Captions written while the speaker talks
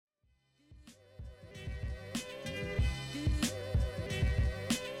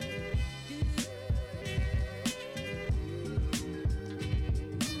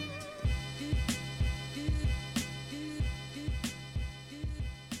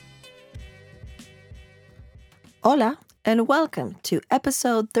Hola, and welcome to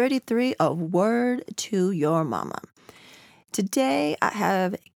episode 33 of Word to Your Mama. Today, I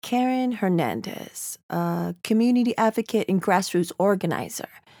have Karen Hernandez, a community advocate and grassroots organizer.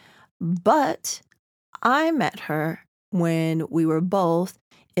 But I met her when we were both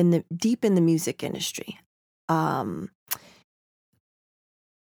deep in the music industry. So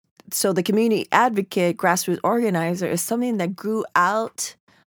the community advocate, grassroots organizer is something that grew out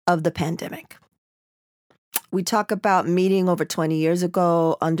of the pandemic. We talk about meeting over 20 years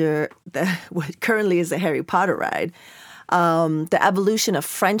ago under what currently is the Harry Potter ride, the evolution of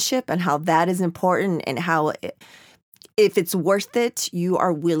friendship and how that is important, and how if it's worth it, you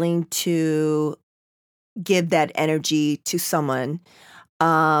are willing to give that energy to someone.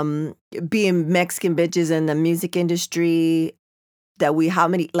 Being Mexican bitches in the music industry, how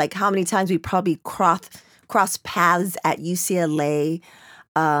many times we probably cross paths at UCLA.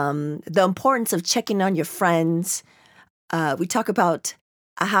 The importance of checking on your friends. We talk about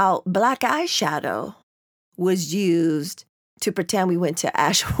how black eyeshadow was used to pretend we went to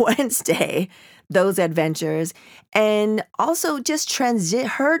Ash Wednesday, those adventures, and also just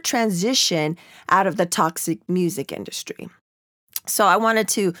her transition out of the toxic music industry. So I wanted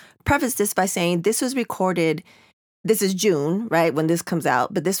to preface this by saying this was recorded. This is June, right, when this comes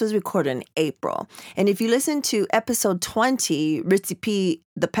out, but this was recorded in April. And if you listen to episode 20, Ritzy P,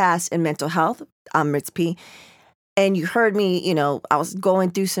 The Past and Mental Health, I'm Ritzy P, and you heard me, I was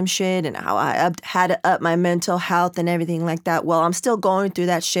going through some shit and how I had to up my mental health and everything like that. Well, I'm still going through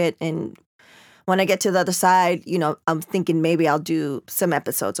that shit. And when I get to the other side, I'm thinking maybe I'll do some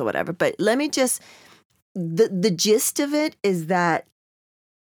episodes or whatever. But let me the gist of it is that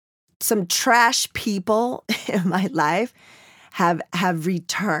some trash people in my life have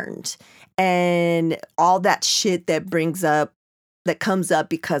returned, and all that shit that comes up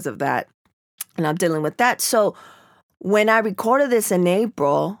because of that. And I'm dealing with that. So when I recorded this in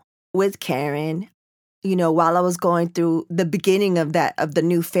April with Karen, while I was going through the beginning of the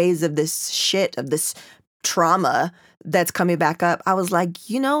new phase of this shit, of this trauma that's coming back up, I was like,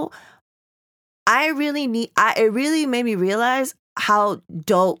 it really made me realize how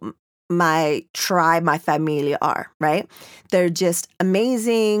dope my tribe, my familia are, right? They're just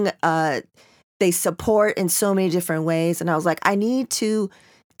amazing. They support in so many different ways. And I was like, I need to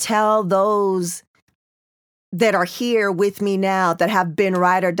tell those that are here with me now, that have been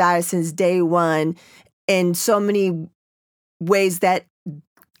ride or die since day one, in so many ways that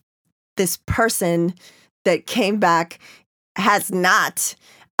this person that came back has not.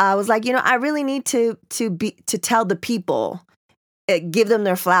 I was like, I really need to tell the people, give them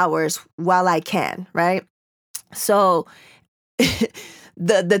their flowers while I can, right? So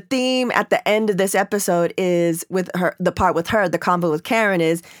the theme at the end of this episode is with her, the part with her, the combo with Karen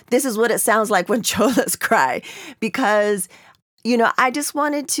is, this is what it sounds like when cholas cry. Because, I just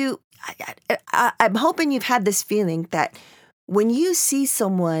wanted to, I'm hoping you've had this feeling that when you see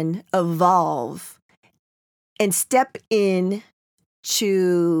someone evolve and step in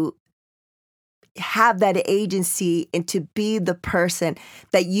to have that agency and to be the person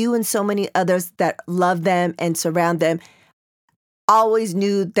that you and so many others that love them and surround them always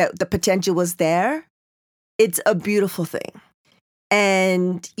knew that the potential was there, it's a beautiful thing.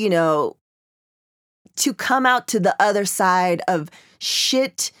 And, to come out to the other side of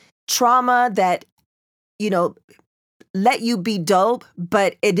shit, trauma that, let you be dope,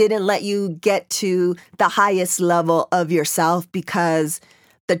 but it didn't let you get to the highest level of yourself because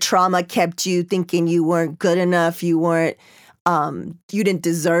the trauma kept you thinking you weren't good enough, you didn't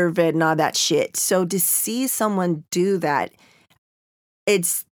deserve it and all that shit. So to see someone do that,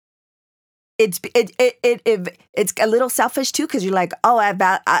 it's a little selfish too, because you're like, oh,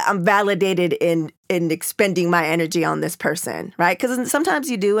 I'm validated in expending my energy on this person, right? Because sometimes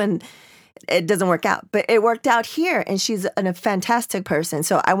you do and it doesn't work out, but it worked out here, and she's a fantastic person.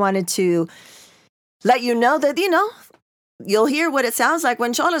 So I wanted to let you know that you'll hear what it sounds like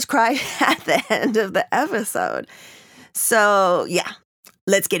when cholas cry at the end of the episode. So yeah,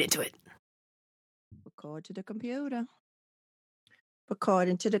 let's get into it. Record to the computer.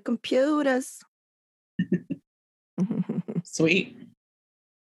 According to the computers. Sweet.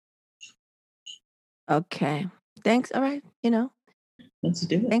 Okay. Thanks. All right. Let's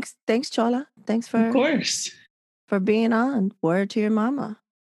do it. Thanks, Chola. Thanks of course for being on Word to Your Mama.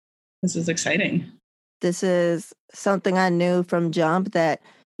 This is exciting. This is something I knew from jump that,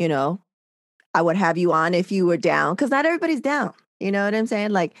 I would have you on if you were down, because not everybody's down. You know what I'm saying?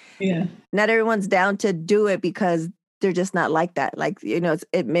 Like, yeah, not everyone's down to do it because they're just not like that. Like,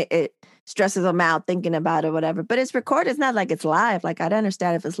 it stresses them out thinking about it, whatever. But it's recorded. It's not like it's live. Like, I'd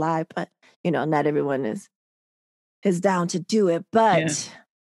understand if it's live, but, not everyone is is down to do it. But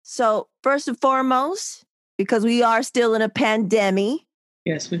so first and foremost, because we are still in a pandemic.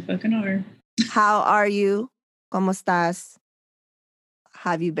 Yes, we fucking are. How are you? ¿Cómo estás?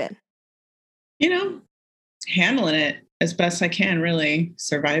 How have you been? Handling it as best I can, really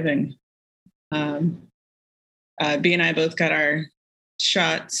surviving. B and I both got our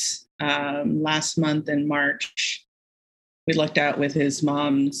shots last month in March. We lucked out with his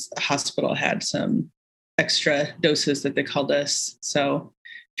mom's hospital had some extra doses that they called us. So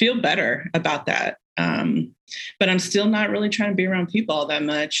feel better about that. But I'm still not really trying to be around people all that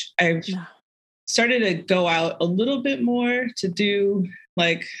much. I've started to go out a little bit more to do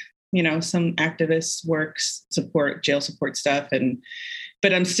some activist works, jail support stuff.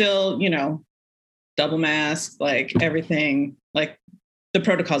 But I'm still, double mask, everything, the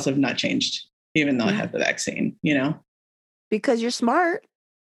protocols have not changed, even though I have the vaccine, Because you're smart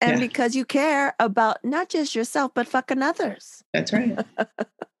and because you care about not just yourself, but fucking others. That's right.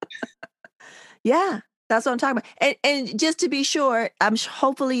 Yeah, that's what I'm talking about. And just to be sure,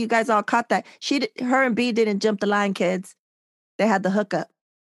 hopefully you guys all caught that. Her and B didn't jump the line, kids. They had the hookup.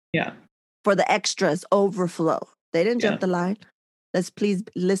 Yeah. For the extras overflow. They didn't jump the line. Let's please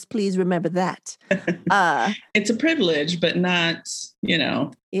remember that. It's a privilege, but not,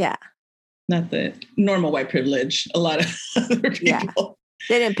 Yeah. Not the normal white privilege. A lot of other people. Yeah.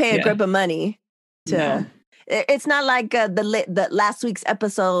 They didn't pay a grip of money to. No. It's not like the last week's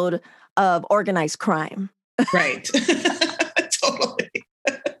episode of Organized Crime. Right. Totally.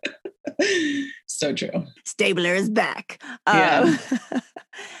 So true. Stabler is back. Yeah.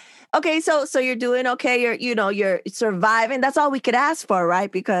 Okay, so you're doing okay. You're surviving. That's all we could ask for,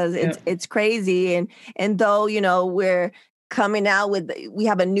 right? Because it's crazy, and though we're coming out we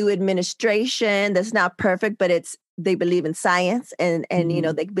have a new administration that's not perfect, but they believe in science and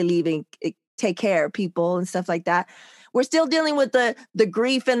they believe in take care of people and stuff like that. We're still dealing with the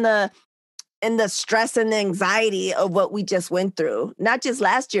grief and the stress and the anxiety of what we just went through, not just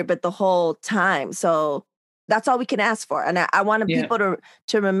last year, but the whole time. So that's all we can ask for. And I wanted people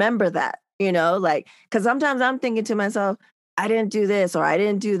to remember that, because sometimes I'm thinking to myself, I didn't do this, or I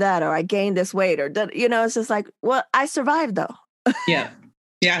didn't do that, or I gained this weight, or, it's just like, well, I survived though. Yeah.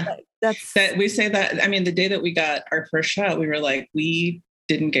 Yeah. We say that. I mean, the day that we got our first shot, we were like, we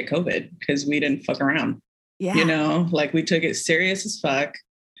didn't get COVID because we didn't fuck around. Yeah. We took it serious as fuck.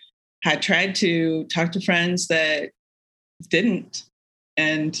 Had tried to talk to friends that didn't,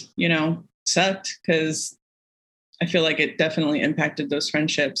 and, sucked because I feel like it definitely impacted those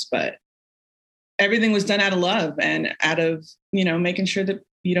friendships, but everything was done out of love and out of, making sure that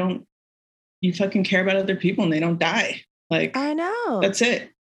you fucking care about other people and they don't die. I know. That's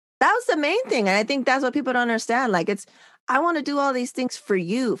it. That was the main thing. And I think that's what people don't understand. I want to do all these things for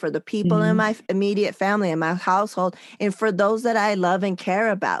you, for the people in my immediate family and my household, and for those that I love and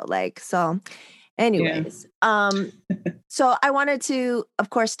care about. So anyways, so I wanted to, of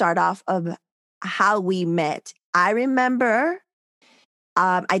course, start off of how we met. I remember,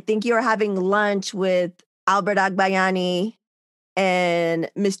 I think you were having lunch with Albert Agbayani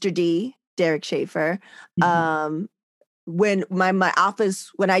and Mr. D, Derek Schaefer. When my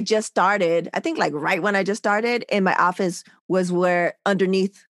office, when I just started, I think right when I just started, and my office was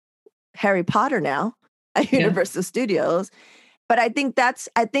underneath Harry Potter now at Universal Studios. But I think that's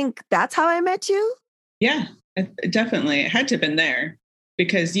how I met you. Yeah, definitely. It had to have been there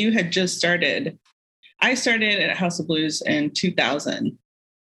because you had just started. I started at House of Blues in 2000.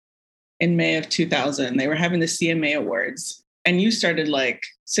 In May of 2000, they were having the CMA Awards, and you started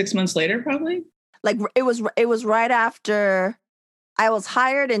 6 months later, probably. It was right after I was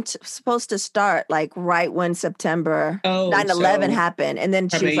hired and supposed to start right when September 9/11 happened, and then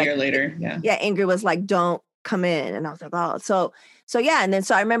she was a year later. Yeah. Ingrid was like, "Don't come in," and I was like, "Oh, so yeah." And then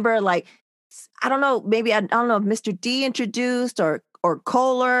so I remember I don't know, maybe I don't know if Mr. D introduced or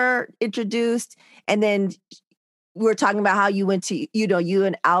Kohler introduced, and then we were talking about how you went to, you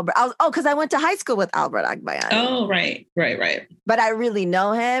and Albert. Because I went to high school with Albert Agbayani. Oh, right. But I really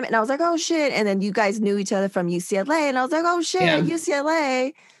know him. And I was like, oh, shit. And then you guys knew each other from UCLA. And I was like, oh, shit,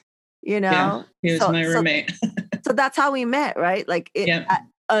 UCLA. Yeah, he was my roommate. So that's how we met, right? At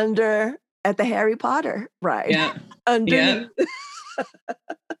the Harry Potter ride. Yeah. Underneath.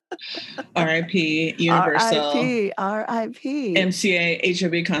 R.I.P. Universal. R.I.P. MCA,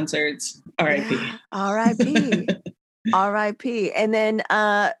 HOB concerts. R.I.P. Yeah, R.I.P. R.I.P. And then,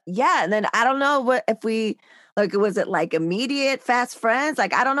 and then I don't know if we Like, was it like immediate, fast friends?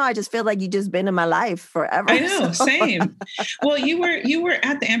 Like, I don't know. I just feel like you just been in my life forever. I know, same. Well, you were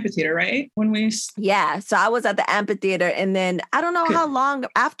at the amphitheater, right? When we Yeah. So I was at the amphitheater, and then I don't know how long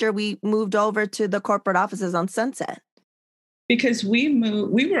after we moved over to the corporate offices on Sunset. Because we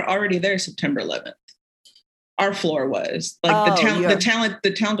were already there September 11th. Our floor was like the talent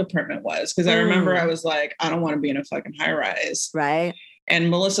department was, because I remember I was like, I don't want to be in a fucking high rise. Right. And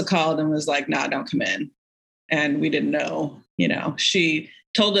Melissa called and was like, nah, don't come in. And we didn't know, she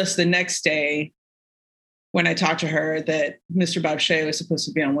told us the next day when I talked to her that Mr. Bob Shea was supposed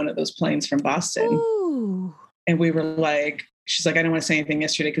to be on one of those planes from Boston. Ooh. And we were like, she's like, I didn't want to say anything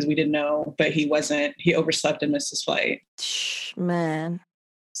yesterday because we didn't know, but he overslept and missed his flight. Man.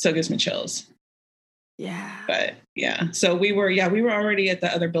 So it gives me chills. Yeah. But yeah, so we were already at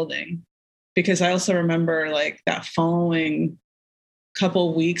the other building, because I also remember like that following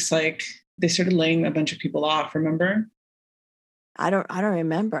couple weeks, like they started laying a bunch of people off. Remember? I don't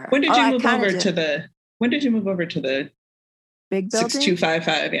remember. When did you move over to the big building?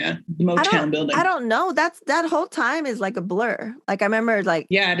 6255? Yeah. The Motown building. I don't know. That whole time is like a blur. Like I remember like,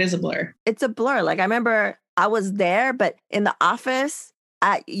 yeah, it is a blur. It's a blur. Like I remember I was there, but in the office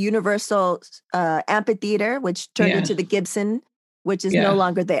at Universal Amphitheater, which turned into the Gibson, which is no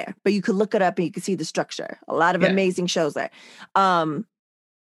longer there. But you could look it up and you could see the structure. A lot of amazing shows there.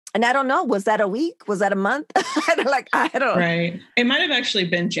 And I don't know, was that a week? Was that a month? I don't. Right. It might have actually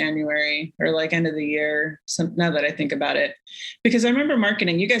been January or like end of the year. Now that I think about it, because I remember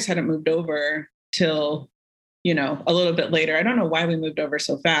marketing, you guys hadn't moved over till, a little bit later. I don't know why we moved over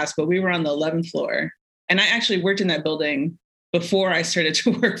so fast, but we were on the 11th floor. And I actually worked in that building before I started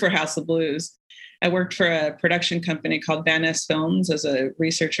to work for House of Blues. I worked for a production company called Van Ness Films as a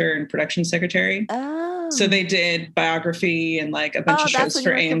researcher and production secretary. Oh. So they did biography and like a bunch of shows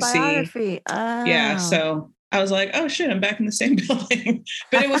for AMC. Oh. Yeah. So I was like, oh shit, I'm back in the same building.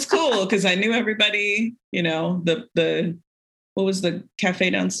 But it was cool because I knew everybody, the what was the cafe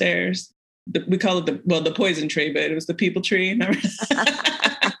downstairs? We call it the poison tree, but it was the people tree.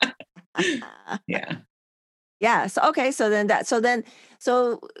 Yeah. Yeah. So, okay.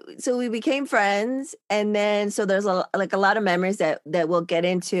 So we became friends, and then, so there's a lot of memories that we'll get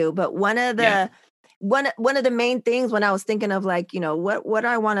into. But one of the main things when I was thinking of like, what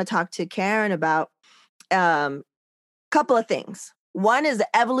I want to talk to Karen about, couple of things. One is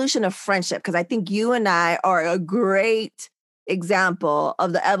the evolution of friendship, because I think you and I are a great example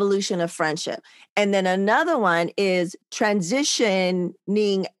of the evolution of friendship. And then another one is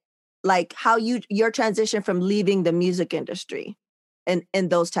transitioning, like how your transition from leaving the music industry and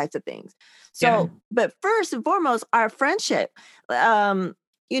those types of things. So, but first and foremost, our friendship, it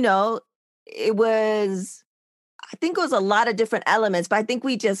was, I think it was a lot of different elements, but I think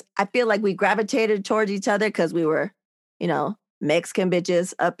I feel like we gravitated towards each other because we were, Mexican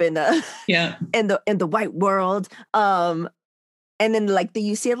bitches up in the, in the white world. And then like the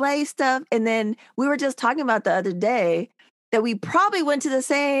UCLA stuff. And then we were just talking about the other day that we probably went to the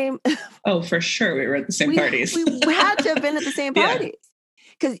same. Oh, for sure. We were at the same parties. We had to have been at the same parties.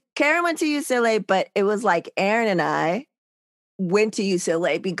 Because Karen went to UCLA, but it was like Aaron and I went to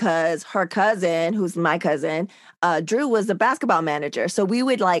UCLA because her cousin, who's my cousin, Drew, was the basketball manager. So we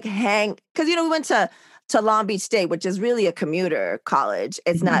would like hang, because, we went to Long Beach State, which is really a commuter college.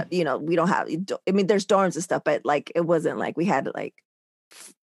 It's not, we don't have, there's dorms and stuff, but like, it wasn't like we had like,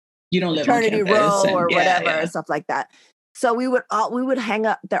 you don't live on campus row or whatever and stuff like that. So we would hang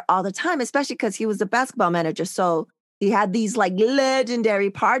up there all the time, especially because he was the basketball manager. So he had these like legendary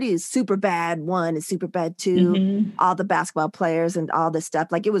parties, Superbad 1 and Superbad 2, all the basketball players and all this stuff.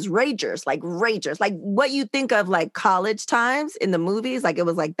 Like it was ragers, like what you think of like college times in the movies, like it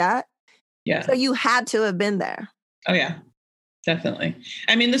was like that. Yeah. So you had to have been there. Oh yeah, definitely.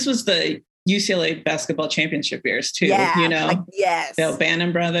 I mean, this was the UCLA basketball championship years too. Yeah, yes. The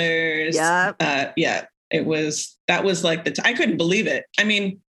Bannon brothers. Yeah. That was like I couldn't believe it. I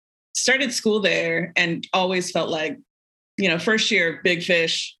mean, started school there and always felt like, first year, big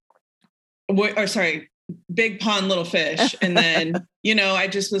fish, big pond, little fish. And then, I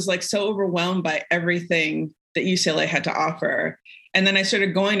just was like so overwhelmed by everything that UCLA had to offer. And then I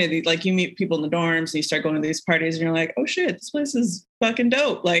started going to like, you meet people in the dorms and you start going to these parties and you're like, oh shit, this place is fucking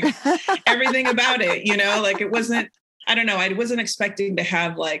dope. Like everything about it, like it wasn't, I don't know. I wasn't expecting to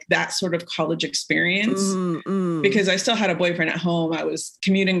have like that sort of college experience because I still had a boyfriend at home. I was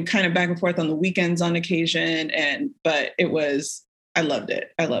commuting kind of back and forth on the weekends on occasion. But I loved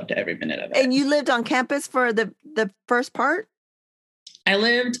it. I loved every minute of it. And you lived on campus for the first part? I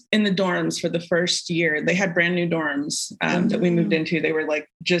lived in the dorms for the first year. They had brand new dorms that we moved into. They were like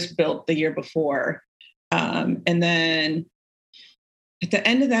just built the year before. And then at the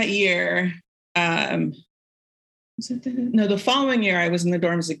end of that year, the following year I was in the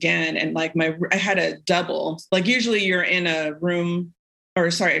dorms again, and like I had a double. Like usually you're in a room,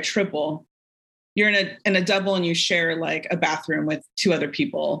 a triple. You're in a double and you share like a bathroom with two other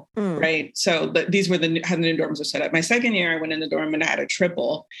people, right? So these were how the new dorms were set up. My second year, I went in the dorm and I had a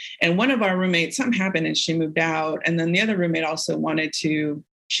triple. And one of our roommates, something happened and she moved out. And then the other roommate also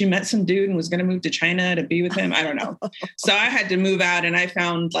she met some dude and was going to move to China to be with him. I don't know. So I had to move out and I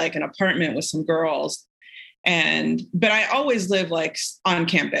found like an apartment with some girls. But I always lived like on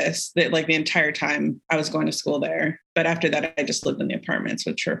campus like the entire time I was going to school there. But after that, I just lived in the apartments,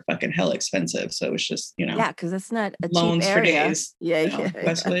 which are fucking hell expensive. So it was just, Yeah, because it's not a loans cheap area. for days. Yeah.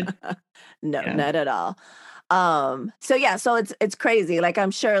 Westwood. No, not at all. So it's crazy. Like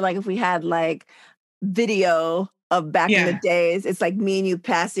I'm sure like if we had like video of back in the days, it's like me and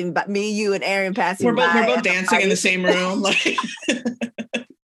you and Aaron passing we're by. We're both dancing in the same room. Like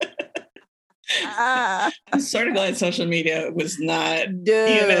I'm sort of glad social media was not, around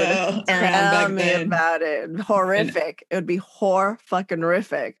tell back me then. About it. Horrific. It would be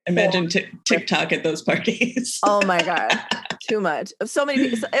horrific. Imagine TikTok at those parties. Oh my God. Too much. So many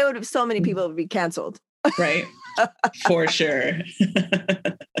people would be canceled. Right. For sure.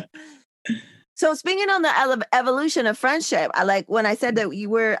 So speaking on the evolution of friendship, I like when I said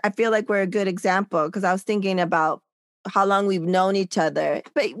that I feel like we're a good example because I was thinking about how long we've known each other,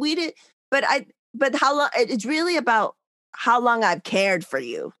 but how long it's really about how long I've cared for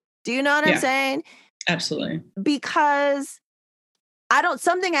you. Do you know what I'm saying? Absolutely. Because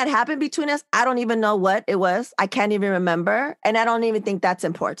something had happened between us. I don't even know what it was. I can't even remember. And I don't even think that's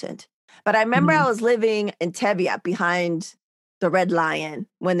important. But I remember I was living in Tevye behind the Red Lion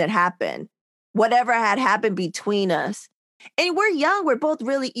when that happened. Whatever had happened between us. And we're young. We're both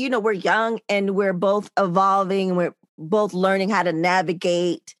really, we're young and we're both evolving. And we're both learning how to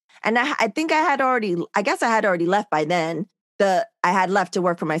navigate. And I think I had already left by then. I had left to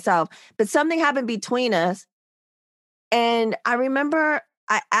work for myself. But something happened between us. And I remember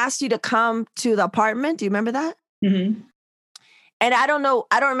I asked you to come to the apartment. Do you remember that? Mm-hmm. And I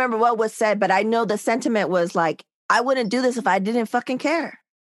don't remember what was said, but I know the sentiment was like, I wouldn't do this if I didn't fucking care.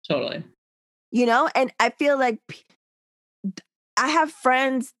 Totally. And I feel like I have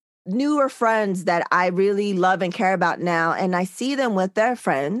newer friends that I really love and care about now. And I see them with their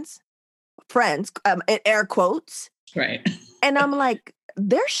friends, in air quotes. Right. And I'm like,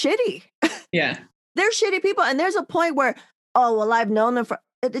 they're shitty. Yeah. They're shitty people. And there's a point where, oh, well, I've known them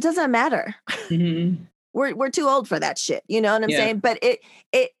it doesn't matter. Mm-hmm. We're too old for that shit. You know what I'm saying? But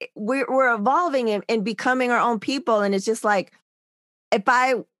we're evolving and becoming our own people. And it's just like,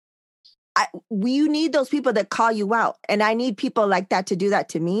 you need those people that call you out. And I need people like that to do that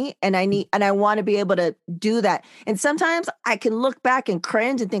to me. And I want to be able to do that. And sometimes I can look back and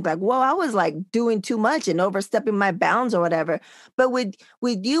cringe and think like, whoa, I was like doing too much and overstepping my bounds or whatever. But with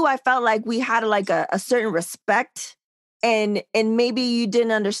you, I felt like we had like a certain respect and maybe you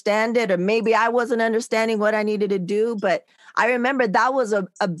didn't understand it, or maybe I wasn't understanding what I needed to do. But I remember that was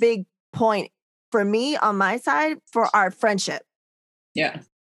a big point for me on my side for our friendship. Yeah.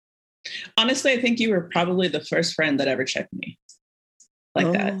 Honestly, I think you were probably the first friend that ever checked me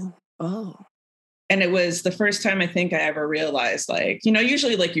like that. Oh. And it was the first time I think I ever realized, like,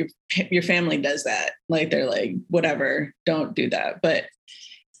 usually like your family does that. Like, they're like, whatever, don't do that. But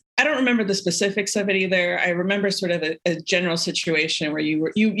I don't remember the specifics of it either. I remember sort of a general situation where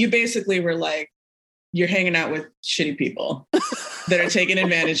you basically were like, you're hanging out with shitty people that are taking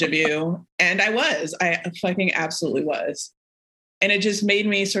advantage of you. And I fucking absolutely was. And it just made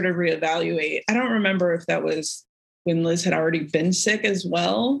me sort of reevaluate. I don't remember if that was when Liz had already been sick as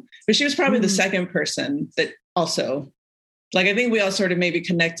well, but she was probably the second person that also, like, I think we all sort of maybe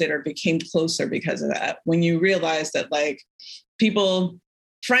connected or became closer because of that. When you realize that like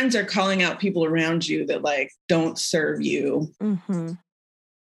friends are calling out people around you that like don't serve you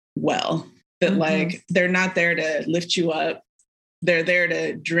well, that like they're not there to lift you up. They're there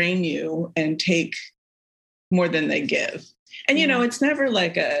to drain you and take more than they give. And, it's never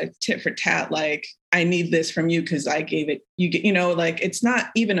like a tit for tat, like, I need this from you because I gave it, like, it's not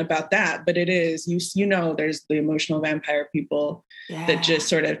even about that, but it is, there's the emotional vampire people that just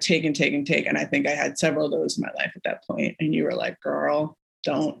sort of take and take and take. And I think I had several of those in my life at that point. And you were like, girl,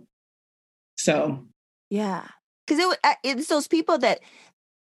 don't. So. Yeah. Because it's those people that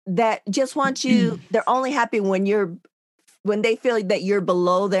just want you, they're only happy when they feel that you're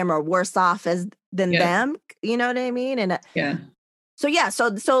below them or worse off than them. You know what I mean? And So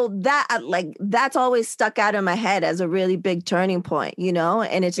that like that's always stuck out in my head as a really big turning point,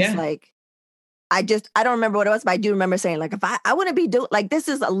 and it's just like I don't remember what it was, but I do remember saying, like, if I want to be doing, like, this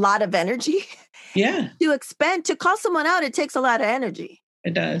is a lot of energy Yeah, to expend, to call someone out. It takes a lot of energy.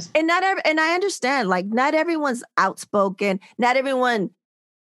 it does. And and I understand, like, not everyone's outspoken. Not everyone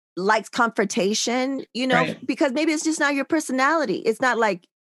likes confrontation, Right. because maybe it's just not your personality. It's not like,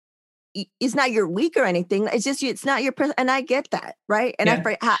 it's not you're weak or anything. It's just it's not your person. And I get that. Right. And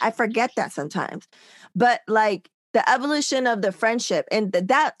Yeah. I forget that sometimes. But like the evolution of the friendship, and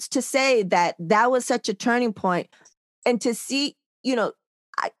that's to say that that was such a turning point. And to see,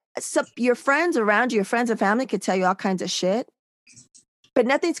 your friends around you, your friends and family could tell you all kinds of shit, but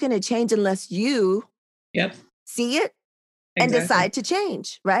nothing's going to change unless you Yep. see it and Exactly. decide to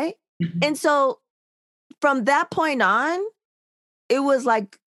change. Right. Mhm. And so from that point on, it was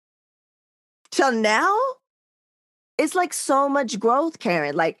like, till now, it's like so much growth,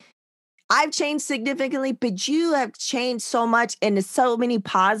 Karen. Like, I've changed significantly, but you have changed so much in so many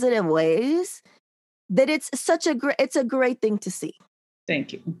positive ways that it's a great thing to see.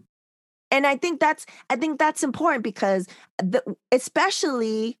 Thank you. And I think that's important because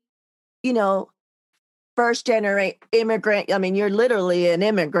especially, first generation immigrant. I mean, you're literally an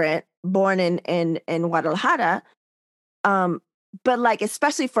immigrant born in Guadalajara. But like,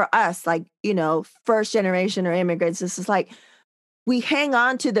 especially for us, like, first generation or immigrants, this is like, we hang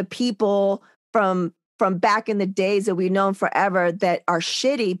on to the people from back in the days that we've known forever that are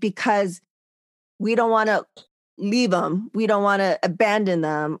shitty because we don't want to leave them. We don't want to abandon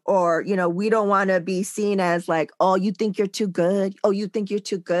them, or, we don't want to be seen as like, oh, you think you're too good. Oh, you think you're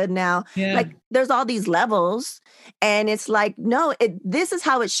too good now. Yeah. Like, there's all these levels, and it's like, no, this is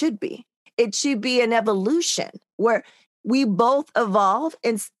how it should be. It should be an evolution where we both evolve.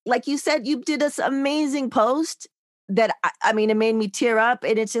 And like you said, you did this amazing post that, I mean, it made me tear up.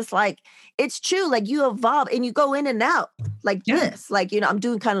 And it's just like, it's true. Like, you evolve and you go in and out like this, like, I'm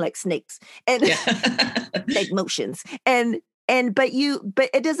doing kind of like snakes and snake motions. And but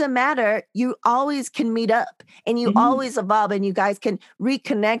it doesn't matter. You always can meet up, and you always evolve, and you guys can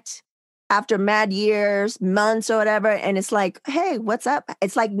reconnect after mad years, months, or whatever. And it's like, hey, what's up?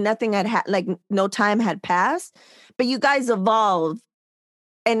 It's like nothing like no time had passed, but you guys evolve.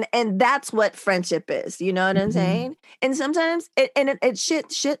 And that's what friendship is. You know what I'm saying? And sometimes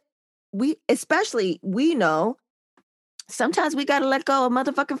we know sometimes we got to let go of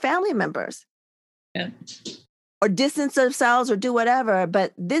motherfucking family members. Yeah. Or distance ourselves or do whatever.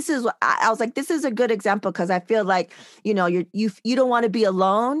 But this is, I was like, this is a good example, because I feel like, you don't want to be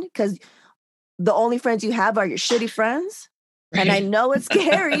alone, because the only friends you have are your shitty friends. Right. And I know it's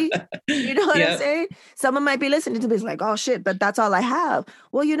scary. You know what I'm saying? Someone might be listening to me, like, oh shit, but that's all I have.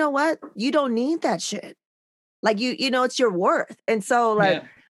 Well, you know what? You don't need that shit. Like, it's your worth. And so like,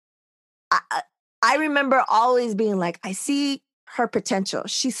 I remember always being like, I see her potential.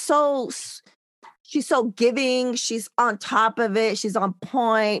 She's so giving. She's on top of it. She's on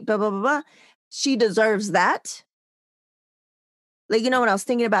point, blah, blah, blah, blah. She deserves that. Like, when I was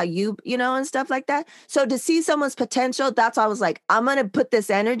thinking about you, and stuff like that. So to see someone's potential, that's why I was like, I'm going to put this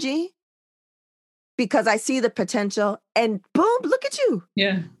energy because I see the potential, and boom, look at you.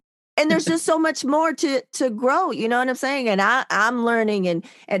 Yeah. And there's just so much more to grow. You know what I'm saying? And I'm learning and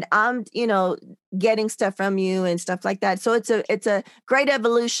I'm, getting stuff from you and stuff like that. So it's a great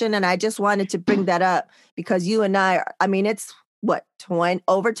evolution. And I just wanted to bring that up because you and I mean, it's what,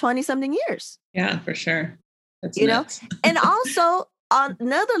 over 20 something years. Yeah, for sure. That's nuts. And also on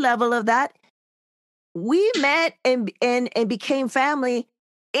another level of that, we met and became family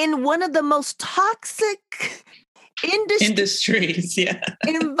in one of the most toxic industries,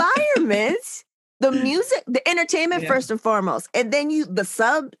 environments, the music, the entertainment, first and foremost. And then the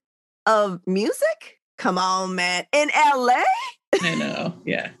sub of music. Come on, man. In LA? I know.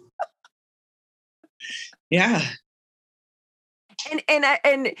 Yeah. Yeah.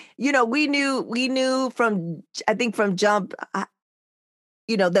 And we knew from jump,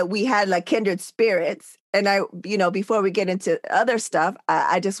 that we had like kindred spirits. And before we get into other stuff,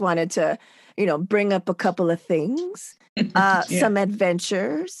 I just wanted to, bring up a couple of things, some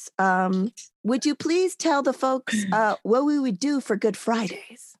adventures. Would you please tell the folks what we would do for Good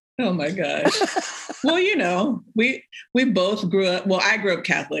Fridays? Oh my gosh. Well, we both grew up, well, I grew up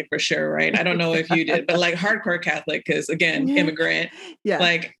Catholic for sure, right? I don't know if you did, but like hardcore Catholic, because again, immigrant. Yeah.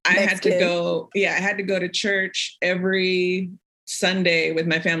 Like I had to go to church every Sunday with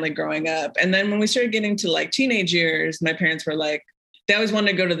my family growing up. And then when we started getting to like teenage years, my parents were like, they always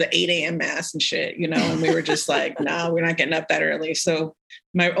wanted to go to the 8 a.m. mass and shit, and we were just like, no, we're not getting up that early. So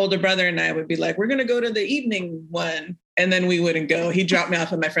my older brother and I would be like, we're going to go to the evening one. And then we wouldn't go. He'd drop me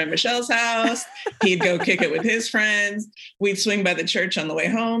off at my friend Michelle's house. He'd go kick it with his friends. We'd swing by the church on the way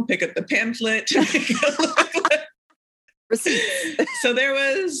home, pick up the pamphlet. So there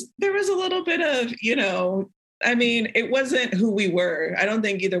was a little bit of, I mean, it wasn't who we were. I don't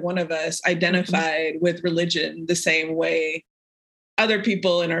think either one of us identified with religion the same way other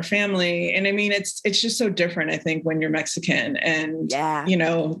people in our family. And I mean, it's just so different, I think, when you're Mexican and,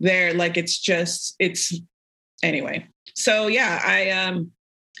 they're like, anyway. So yeah, I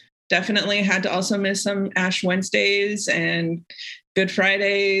definitely had to also miss some Ash Wednesdays and Good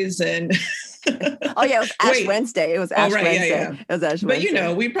Fridays and oh yeah, it was Ash Wednesday. It was Ash Wednesday. Yeah. It was Ash Wednesday.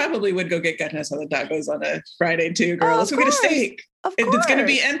 But we probably would go get carne asada tacos on a Friday too, girl. Let's go get a steak. Of course. It's going to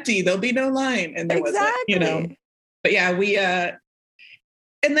be empty. There'll be no line, and there wasn't. But yeah, we.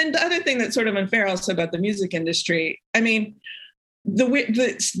 And then the other thing that's sort of unfair also about the music industry. I mean, the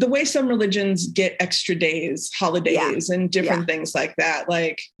way some religions get extra days, holidays, and different things like that.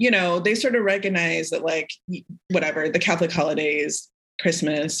 Like, they sort of recognize that, like, whatever, the Catholic holidays,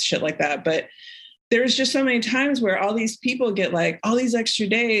 Christmas, shit like that. But there's just so many times where all these people get like all these extra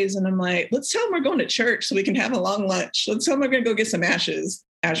days. And I'm like, let's tell them we're going to church so we can have a long lunch. Let's tell them we're going to go get some Ash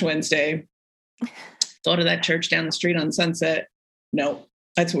Wednesday. Go to that church down the street on Sunset. No.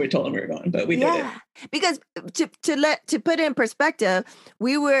 That's where we told them we were going, but we did it. Because to put it in perspective,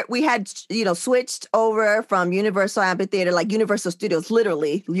 we had switched over from Universal Amphitheater, like Universal Studios,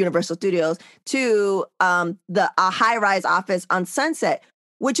 literally Universal Studios, to the high-rise office on Sunset,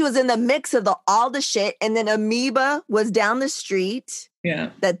 which was in the mix of all the shit, and then Amoeba was down the street. Yeah,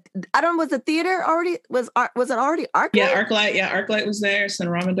 was the theater already was it already ArcLight? Yeah, ArcLight. Yeah, ArcLight was there.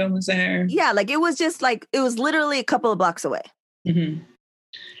 Cinerama Dome was there. Yeah, like it was just like it was literally a couple of blocks away. Mm-hmm.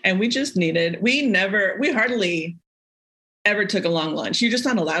 And we hardly ever took a long lunch. You're just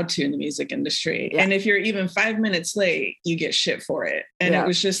not allowed to in the music industry. Yeah. And if you're even 5 minutes late, you get shit for it. And it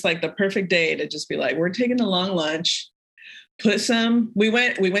was just like the perfect day to just be like, we're taking a long lunch. We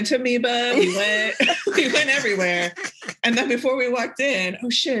went to Amoeba, we went everywhere. And then before we walked in, oh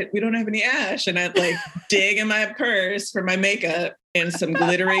shit, we don't have any Ash. And I'd like dig in my purse for my makeup and some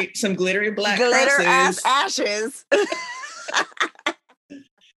glittery black crosses. Ashes.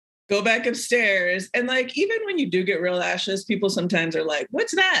 Go back upstairs. And like, even when you do get real ashes, people sometimes are like,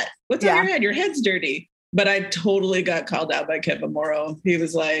 what's that? What's on your head? Your head's dirty. But I totally got called out by Kevin Morrow. He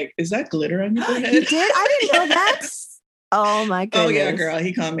was like, is that glitter on your head? You did? I didn't know that. Oh my goodness. Oh yeah, girl.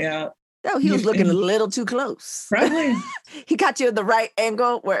 He called me out. No, he was looking a little too close. Probably. He got you at the right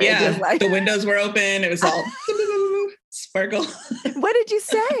angle where it was like the windows were open. It was all sparkle. What did you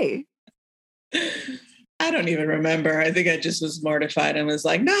say? I don't even remember. I think I just was mortified and was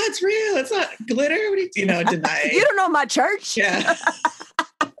like, no, it's real. It's not glitter. Deny. You don't know my church? Yeah.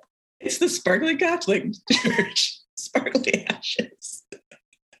 It's the Sparkly Catholic Church. Sparkly Ashes.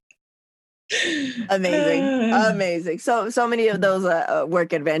 Amazing. So many of those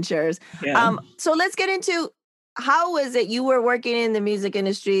work adventures. Yeah. So let's get into, how was it? You were working in the music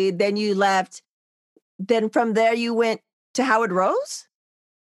industry, then you left. Then from there you went to Howard Rose?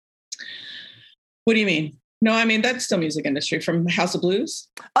 What do you mean? No, I mean, that's still music industry, from House of Blues.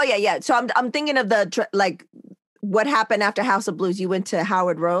 Oh yeah. So I'm thinking of what happened after House of Blues. You went to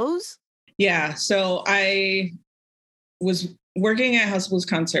Howard Rose? Yeah. So I was working at House of Blues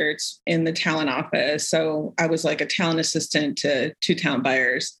concerts in the talent office. So I was like a talent assistant to two talent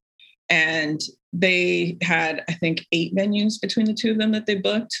buyers. And they had, I think, 8 venues between the two of them that they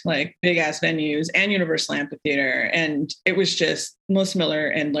booked, like big ass venues, and Universal Amphitheater. And it was just, Melissa Miller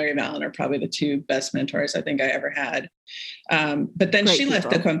and Larry Vallon are probably the two best mentors I think I ever had. But then she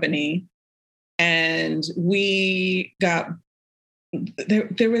left the company, and we got,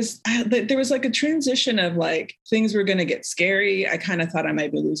 there was like a transition of like, things were going to get scary. I kind of thought I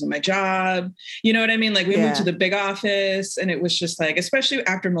might be losing my job. You know what I mean? Like we moved to the big office, and it was just like, especially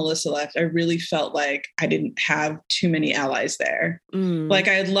after Melissa left, I really felt like I didn't have too many allies there. Like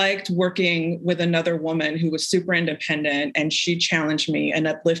I liked working with another woman who was super independent, and she challenged me and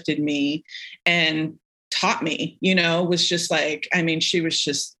uplifted me and taught me, was just like, I mean, she was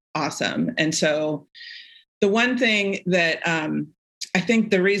just awesome. And so the one thing that, I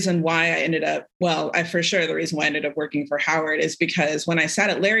think the reason why I ended up, the reason why I ended up working for Howard is because when I sat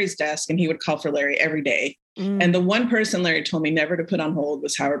at Larry's desk, and he would call for Larry every day, and the one person Larry told me never to put on hold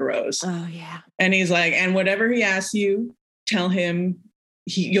was Howard Rose. Oh yeah. And he's like, and whatever he asks you, tell him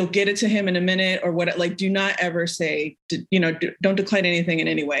you'll get it to him in a minute, or what, like, do not ever say, don't decline anything in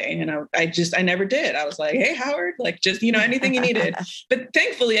any way. And I never did. I was like, hey, Howard, like, just, anything you needed. But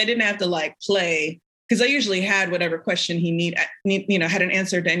thankfully I didn't have to like play because I usually had whatever question he had an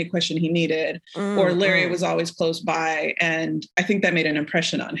answer to any question he needed, or Larry was always close by. And I think that made an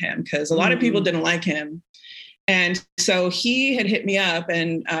impression on him because a lot of people didn't like him. And so he had hit me up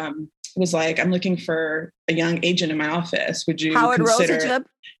and was like, I'm looking for a young agent in my office. Would you Howard consider? Rose hit you up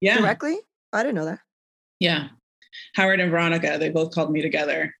directly? I didn't know that. Yeah. Howard and Veronica, they both called me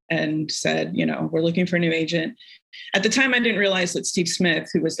together and said, we're looking for a new agent. At the time, I didn't realize that Steve Smith,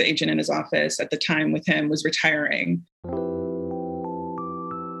 who was the agent in his office at the time with him, was retiring.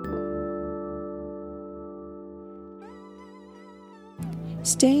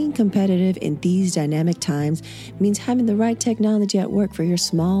 Staying competitive in these dynamic times means having the right technology at work for your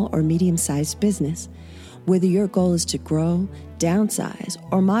small or medium-sized business. Whether your goal is to grow, downsize,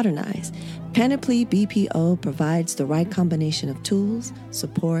 or modernize, Panoply BPO provides the right combination of tools,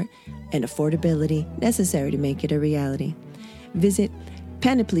 support, and affordability necessary to make it a reality. Visit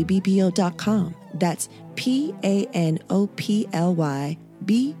panoplybpo.com. That's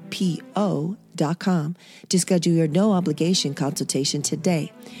PANOPLYBPO.com to schedule your no-obligation consultation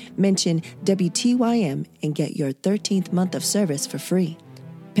today. Mention WTYM and get your 13th month of service for free.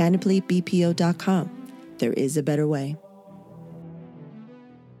 PanoplyBPO.com. There is a better way.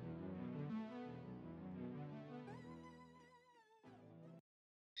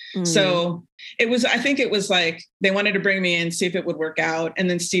 So I think it was like they wanted to bring me in, see if it would work out. And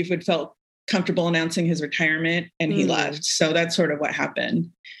then Steve felt comfortable announcing his retirement and he left. So that's sort of what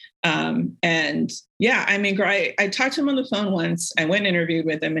happened. And yeah, I mean, I talked to him on the phone once. I went and interviewed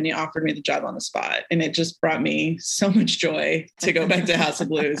with him and he offered me the job on the spot. And it just brought me so much joy to go back to House of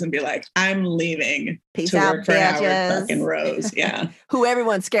Blues and be like, I'm leaving Peace to out, work for Howard fucking Rose. Yeah. Who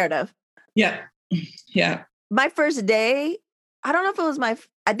everyone's scared of. Yeah. Yeah. My first day, I don't know if it was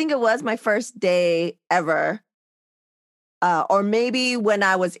I think it was my first day ever. Or maybe when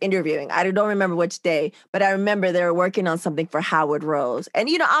I was interviewing, I don't remember which day, but I remember they were working on something for Howard Rose. And,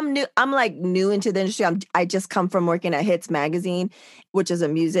 I'm like new into the industry. I just come from working at Hits Magazine, which is a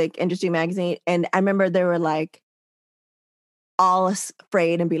music industry magazine. And I remember they were like all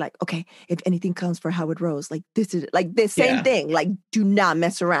afraid and be like, okay, if anything comes for Howard Rose, like this is like this same thing, like do not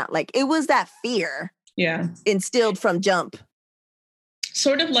mess around. Like it was that fear instilled from jump.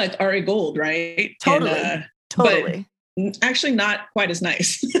 Sort of like Ari Gold, right? Totally. Totally. Actually not quite as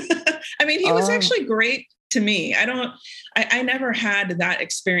nice. I mean, he was actually great to me. I never had that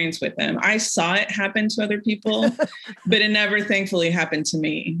experience with him. I saw it happen to other people, but it never thankfully happened to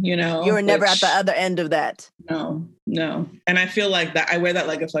me, You were never at the other end of that. No. And I feel like that I wear that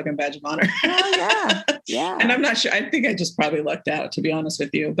like a fucking badge of honor. Oh yeah. Yeah. And I'm not sure. I think I just probably lucked out, to be honest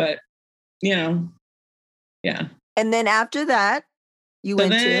with you, but yeah. And then after that,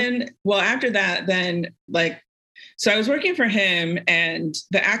 after that, so I was working for him and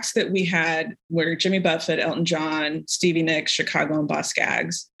the acts that we had were Jimmy Buffett, Elton John, Stevie Nicks, Chicago, and Boss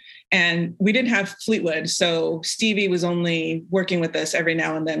Skaggs. And we didn't have Fleetwood. So Stevie was only working with us every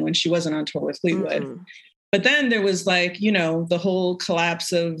now and then when she wasn't on tour with Fleetwood. But then there was the whole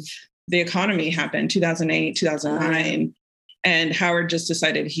collapse of the economy happened, 2008, 2009. And Howard just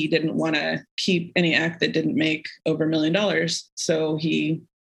decided he didn't want to keep any act that didn't make over $1 million. So he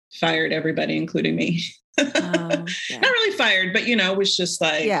fired everybody, including me. Not really fired, but, was just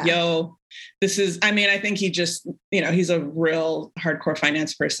like, yo, this is, I think he just, he's a real hardcore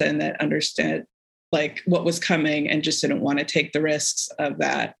finance person that understood like what was coming and just didn't want to take the risks of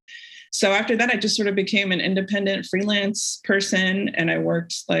that. So after that, I just sort of became an independent freelance person. And I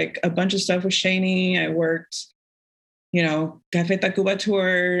worked like a bunch of stuff with Shaney. I worked, Café Tacuba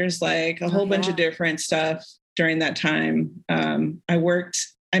tours, like a whole bunch of different stuff during that time. I worked,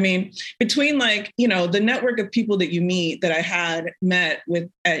 between the network of people that you meet that I had met with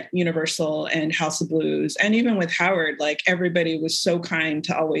at Universal and House of Blues, and even with Howard, like everybody was so kind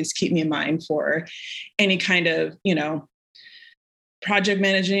to always keep me in mind for any kind of, project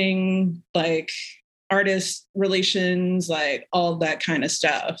managing, like artist relations, like all that kind of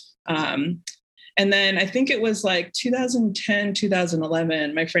stuff. And then I think it was like 2010,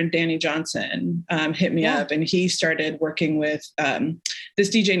 2011, my friend Danny Johnson hit me up and he started working with this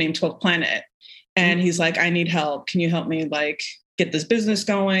DJ named 12th Planet. And he's like, I need help. Can you help me like get this business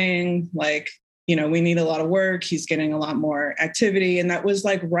going? Like, we need a lot of work. He's getting a lot more activity. And that was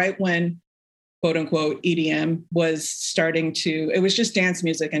like right when, quote unquote, EDM was starting to, it was just dance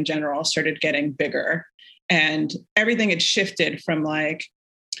music in general, started getting bigger. And everything had shifted from like,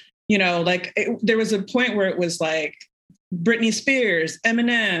 there was a point where it was like Britney Spears,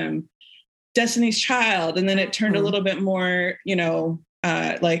 Eminem, Destiny's Child. And then it turned a little bit more,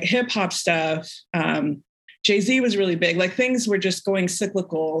 like hip hop stuff. Jay-Z was really big. Like things were just going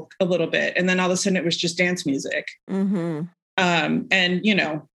cyclical a little bit. And then all of a sudden it was just dance music. Mm-hmm. And you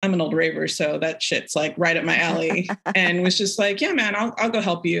know, I'm an old raver, so that shit's like right up my alley. And was just like, yeah, man, I'll go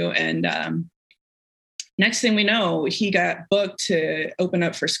help you. And next thing we know, he got booked to open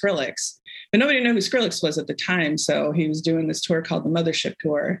up for Skrillex, but nobody knew who Skrillex was at the time. So he was doing this tour called the Mothership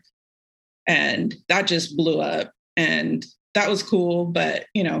Tour, and that just blew up. And that was cool, but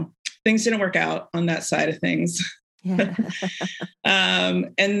you know, things didn't work out on that side of things. Yeah.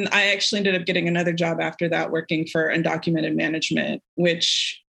 And I actually ended up getting another job after that, working for Undocumented Management,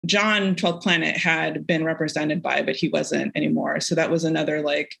 which John 12th Planet had been represented by, but he wasn't anymore. So that was another,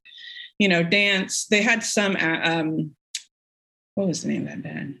 like, you know, dance. They had some, what was the name of that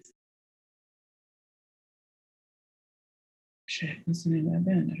band? Shit, what's the name of that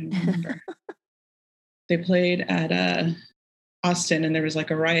band? I don't remember. They played at Austin, and there was like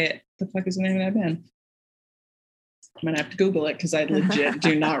a riot. What the fuck is the name of that band? I'm gonna have to Google it because I legit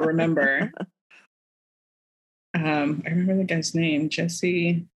do not remember. I remember the guy's name,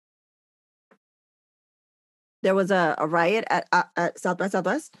 Jesse. There was a riot at South by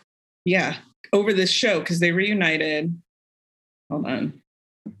Southwest. Yeah, over this show because they reunited. Hold on.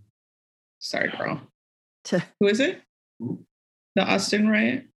 Sorry, girl. Who is it? The Austin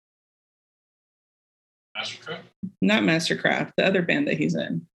riot? Mastercraft? Not Mastercraft. The other band that he's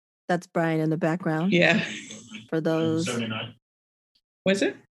in. That's Brian in the background. Yeah. For those. 79. Was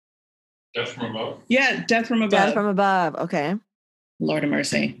it? Death from Above? Yeah, Death from Above. Death from Above. Okay. Lord of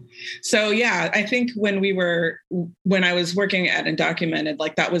mercy. So yeah, I think when I was working at Undocumented,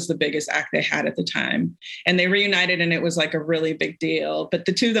 like that was the biggest act they had at the time. And they reunited and it was like a really big deal. But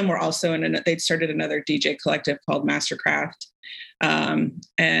the two of them were also they'd started another DJ collective called Mastercraft.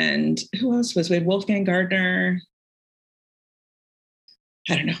 And who else was with Wolfgang Gardner?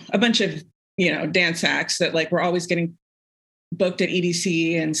 I don't know, a bunch of, you know, dance acts that like were always getting booked at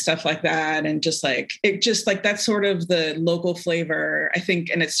EDC and stuff like that. And just like, that's sort of the local flavor, I think.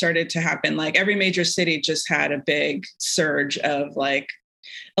 And it started to happen, like every major city just had a big surge of like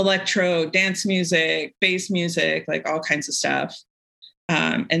electro, dance music, bass music, like all kinds of stuff.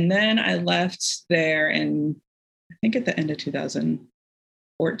 And then I left there in, I think at the end of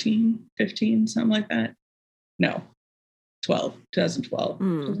 2014, 15, something like that. No, 2012.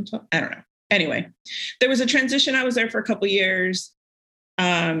 2012. I don't know. Anyway, there was a transition. I was there for a couple of years.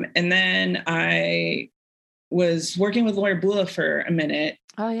 And then I was working with Laura Bula for a minute.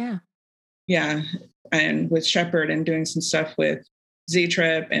 Oh, yeah. Yeah. And with Shepherd and doing some stuff with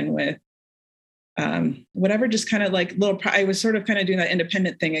Z-Trip and with whatever, just kind of like I was sort of kind of doing that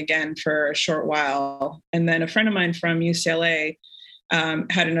independent thing again for a short while. And then a friend of mine from UCLA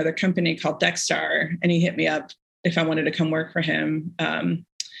had another company called Dexstar, and he hit me up if I wanted to come work for him.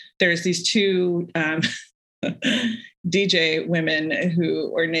 There's these two DJ women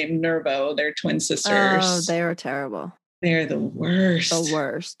who are named Nervo. They're twin sisters. Oh, they are terrible. They're the worst. The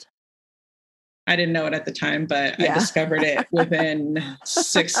worst. I didn't know it at the time, but yeah. I discovered it within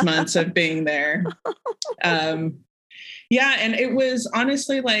 6 months of being there. Yeah. And it was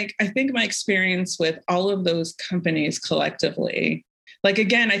honestly like, I think my experience with all of those companies collectively, like,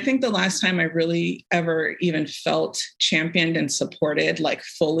 again, I think the last time I really ever even felt championed and supported, like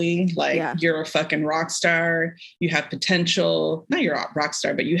fully, like you're a fucking rock star, you have potential, not you're a rock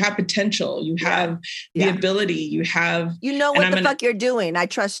star, but you have potential, you have the ability, you know what the fuck you're doing. I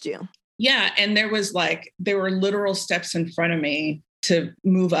trust you. Yeah. And there were literal steps in front of me to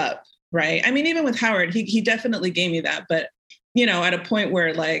move up. Right. I mean, even with Howard, he definitely gave me that. But, you know, at a point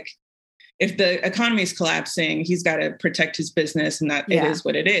where like, if the economy is collapsing, he's got to protect his business, and that it is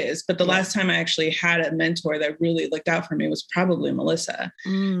what it is. But the last time I actually had a mentor that really looked out for me was probably Melissa,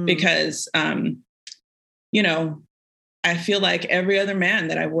 because, you know, I feel like every other man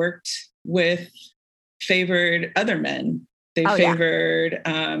that I worked with favored other men. They favored,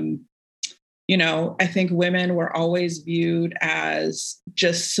 you know, I think women were always viewed as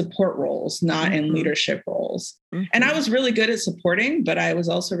just support roles, not in leadership roles. And I was really good at supporting, but I was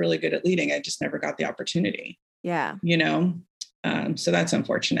also really good at leading. I just never got the opportunity. Yeah. You know, so that's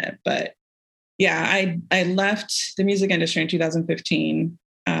unfortunate. But yeah, I left the music industry in 2015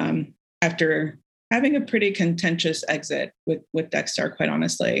 after having a pretty contentious exit with Dexstar, quite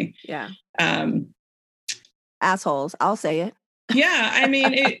honestly. Yeah. Assholes. I'll say it. Yeah, I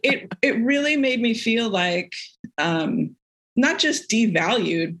mean, it really made me feel like not just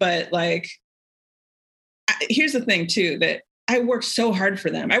devalued, but like, here's the thing too, that I work so hard for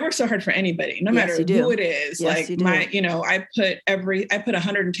them. I work so hard for anybody, no matter who it is. Yes, like I put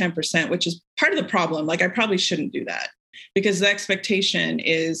 110%, which is part of the problem. Like I probably shouldn't do that, because the expectation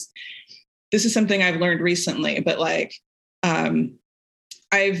is this is something I've learned recently, but like,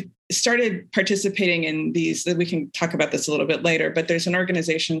 I've started participating in these, we can talk about this a little bit later, but there's an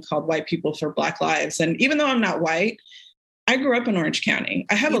organization called White People for Black Lives. And even though I'm not white, I grew up in Orange County.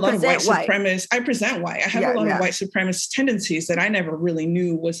 I have a lot of white supremacists. I present white. I have a lot of white supremacist tendencies that I never really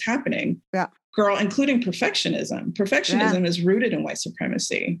knew was happening. Yeah. Girl, including perfectionism. Perfectionism is rooted in white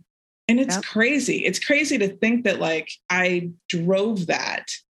supremacy. And it's crazy. It's crazy to think that like I drove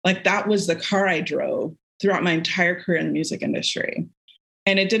that. Like that was the car I drove throughout my entire career in the music industry.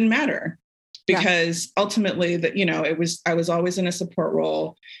 And it didn't matter because ultimately that, you know, I was always in a support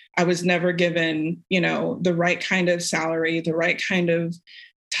role. I was never given, you know, the right kind of salary, the right kind of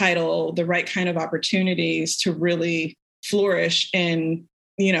title, the right kind of opportunities to really flourish. And,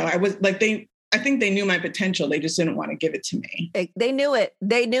 you know, I was like, I think they knew my potential. They just didn't want to give it to me. They knew it.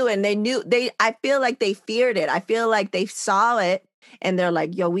 They knew it. And I feel like they feared it. I feel like they saw it and they're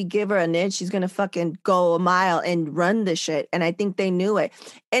like, yo, we give her an inch, she's going to fucking go a mile and run the shit. And I think they knew it.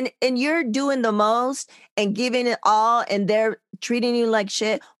 And you're doing the most and giving it all and they're treating you like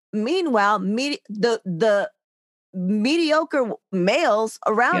shit. Meanwhile, the mediocre males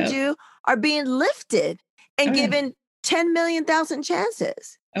around you are being lifted and given 10 million thousand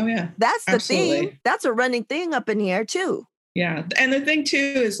chances. Oh, yeah. That's the thing. That's a running thing up in here, too. Yeah. And the thing, too,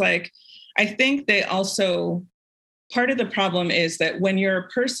 is like, I think they also, part of the problem is that when you're a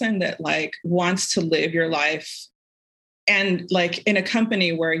person that like wants to live your life and like in a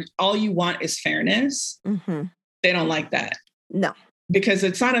company where all you want is fairness, they don't like that. No. Because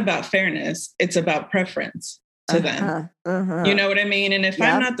it's not about fairness. It's about preference to them. You know what I mean? And if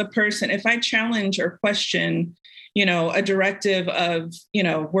I'm not the person, if I challenge or question, you know, a directive of, you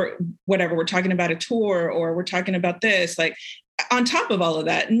know, we're talking about a tour or we're talking about this, like on top of all of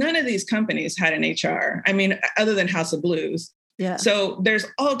that, none of these companies had an HR. I mean, other than House of Blues. Yeah. So there's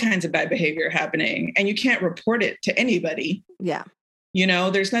all kinds of bad behavior happening and you can't report it to anybody. Yeah. You know,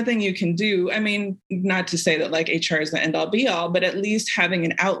 there's nothing you can do. I mean, not to say that like HR is the end all be all, but at least having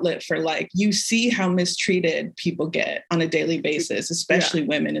an outlet for like, you see how mistreated people get on a daily basis, especially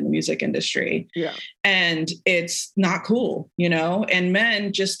women in the music industry. Yeah. And it's not cool, you know, and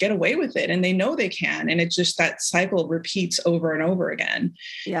men just get away with it and they know they can. And it's just that cycle repeats over and over again.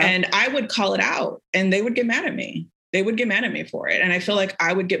 Yeah. And I would call it out and they would get mad at me. They would get mad at me for it. And I feel like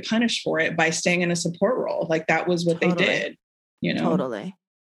I would get punished for it by staying in a support role. Like that was what they did. You know? Totally.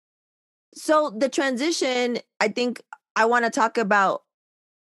 So the transition, I think I want to talk about,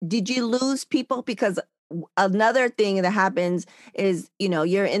 did you lose people? Because another thing that happens is, you know,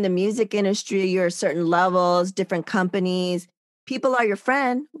 you're in the music industry, you're at certain levels, different companies. People are your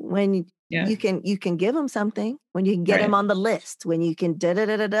friend when you can give them something, when you can get them on the list, when you can get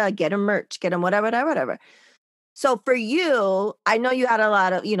them merch, get them whatever. So for you, I know you had a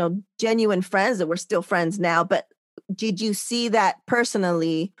lot of, you know, genuine friends that were still friends now, but did you see that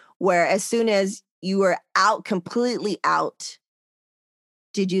personally where as soon as you were out, completely out,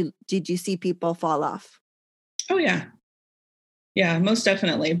 did you see people fall off? Oh, yeah. Yeah, most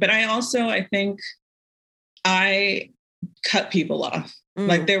definitely. But I think I cut people off.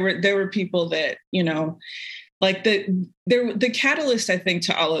 Like there were people that, you know, like the catalyst, I think,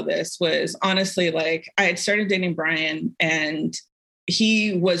 to all of this was honestly, like I had started dating Brian and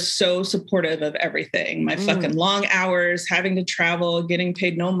he was so supportive of everything, my fucking long hours, having to travel, getting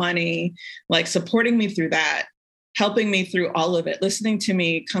paid no money, like supporting me through that, helping me through all of it, listening to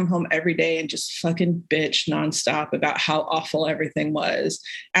me come home every day and just fucking bitch nonstop about how awful everything was,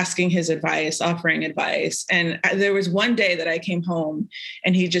 asking his advice, offering advice. And there was one day that I came home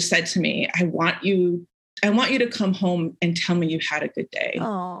and he just said to me, I want you to come home and tell me you had a good day.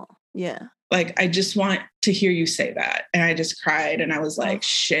 Oh, yeah. Like, I just want to hear you say that. And I just cried and I was like,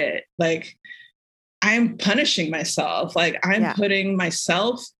 shit, like I'm punishing myself. Like I'm putting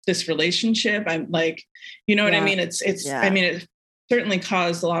myself, this relationship, I'm like, you know what I mean? I mean, it certainly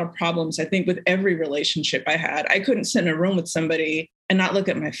caused a lot of problems. I think with every relationship I had, I couldn't sit in a room with somebody and not look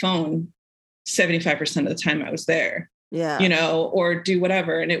at my phone 75% of the time I was there, you know, or do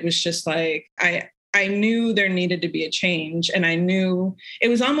whatever. And it was just like, I knew there needed to be a change. And I knew it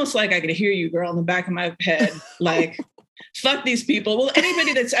was almost like I could hear you, girl, in the back of my head, like, fuck these people. Well,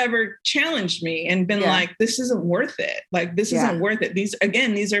 anybody that's ever challenged me and been like, this isn't worth it. Like, this isn't worth it.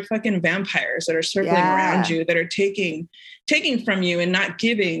 These are fucking vampires that are circling around you, that are taking from you and not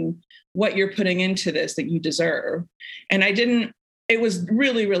giving what you're putting into this that you deserve. And it was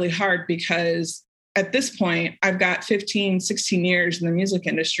really, really hard because at this point, I've got 15, 16 years in the music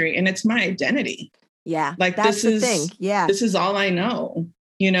industry and it's my identity. Yeah. Like that's the thing. Yeah. This is all I know,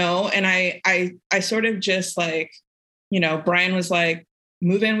 you know? And I sort of just like, you know, Brian was like,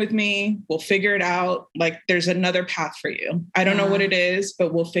 move in with me. We'll figure it out. Like there's another path for you. I don't know what it is,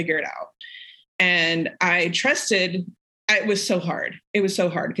 but we'll figure it out. And I trusted. It was so hard. It was so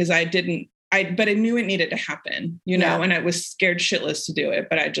hard because but I knew it needed to happen, you know, and I was scared shitless to do it.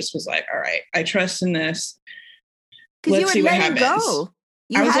 But I just was like, all right, I trust in this. Let's see what happens.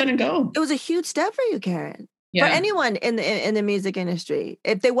 I was letting go. It was a huge step for you, Karen. Yeah. For anyone in the music industry,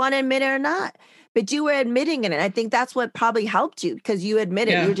 if they want to admit it or not. But you were admitting it. And I think that's what probably helped you because you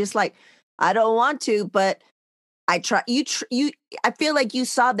admitted you were just like, I don't want to, but I try. I feel like you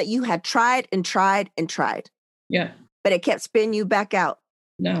saw that you had tried and tried and tried. Yeah. But it kept spinning you back out.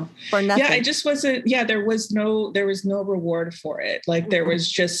 No. For nothing. Yeah, I just wasn't. Yeah, there was no reward for it. Like there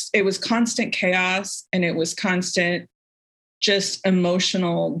was it was constant chaos and it was constant just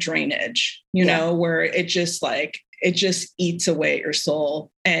emotional drainage, you know, where it just eats away at your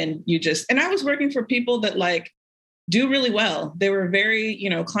soul. And I was working for people that like do really well. They were very, you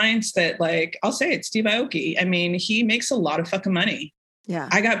know, clients that like, I'll say it, Steve Aoki. I mean, he makes a lot of fucking money. Yeah.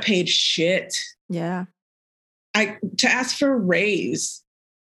 I got paid shit. Yeah. To ask for a raise,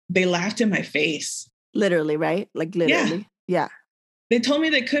 they laughed in my face. Literally, right? Like literally. Yeah. They told me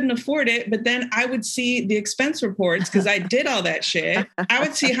they couldn't afford it, but then I would see the expense reports because I did all that shit. I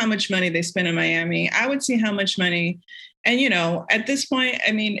would see how much money they spent in Miami. I would see how much money. And, you know, at this point,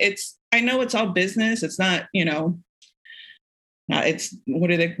 I mean, I know it's all business. It's not, you know, it's, what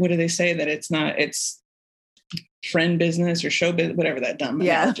do they say that it's friend business or show business, whatever that dumb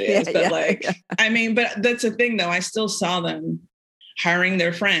analogy is. But I mean, but that's the thing though. I still saw them hiring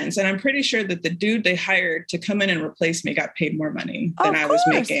their friends. And I'm pretty sure that the dude they hired to come in and replace me got paid more money than I was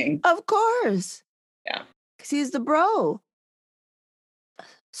making. Of course. Yeah. Because he's the bro.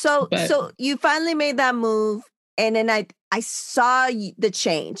 So you finally made that move. And then I saw the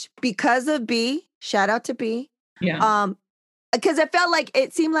change because of B. Shout out to B. Yeah. Because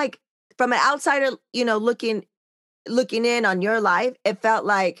it seemed like from an outsider, you know, looking in on your life, it felt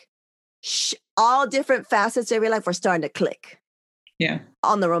like all different facets of your life were starting to click. Yeah.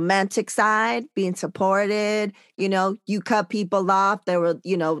 On the romantic side, being supported, you know, you cut people off. They were,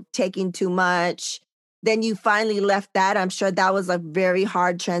 you know, taking too much. Then you finally left that. I'm sure that was a very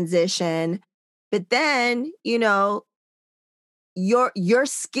hard transition. But then, you know, your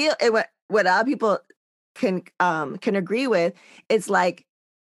skill, what other people can agree with, it's like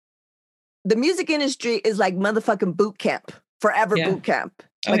the music industry is like motherfucking boot camp, forever boot camp.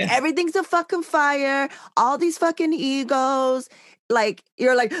 Like everything's a fucking fire, all these fucking egos. Like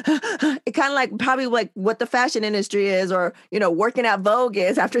you're like, it kind of like probably like what the fashion industry is, or, you know, working at Vogue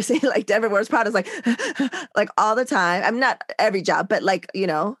is after seeing like Devin Wears Prada is like all the time. I'm not every job, but like, you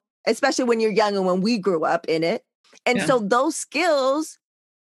know, especially when you're young and when we grew up in it. And so those skills,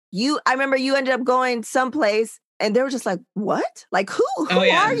 I remember you ended up going someplace and they were just like, what? Like, who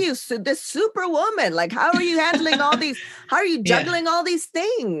are you? This superwoman? Like, how are you handling all these? How are you juggling all these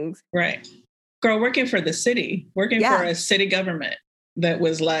things? Right. Girl, working for the city, for a city government that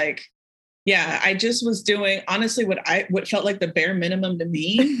was like, I just was doing honestly what felt like the bare minimum to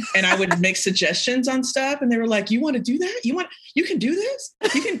me. And I would make suggestions on stuff. And they were like, you want to do that? You can do this?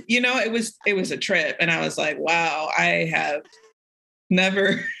 You can, you know, it was a trip. And I was like, wow, I have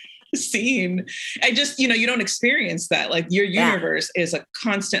never seen. I just, you know, you don't experience that. Like your universe is a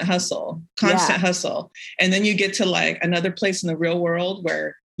constant hustle. And then you get to like another place in the real world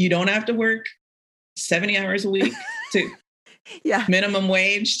where you don't have to work 70 hours a week to minimum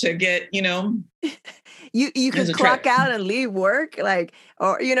wage to get, you know, you can clock out and leave work, like,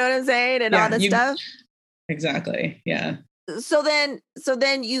 or you know what I'm saying, and all that stuff. Exactly. Yeah. So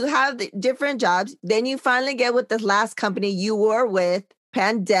then you have the different jobs. Then you finally get with the last company you were with,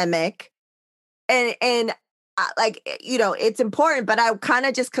 Pandemic, and like, you know, it's important. But I kind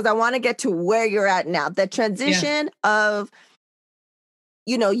of just because I want to get to where you're at now, the transition of.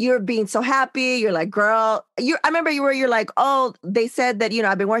 You know, you're being so happy. You're like, girl, I remember you're like, oh, they said that, you know,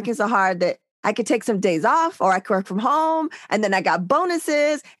 I've been working so hard that I could take some days off or I could work from home. And then I got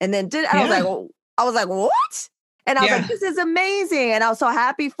bonuses. And then I was like, what? And I was like, this is amazing. And I was so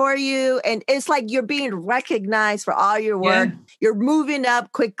happy for you. And it's like you're being recognized for all your work. Yeah. You're moving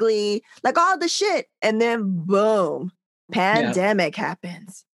up quickly, like all the shit. And then boom, pandemic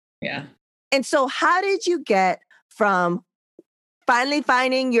happens. Yeah. And so how did you get from finally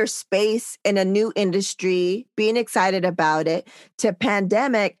finding your space in a new industry, being excited about it, to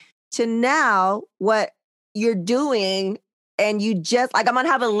pandemic, to now what you're doing? And you just, like, I'm going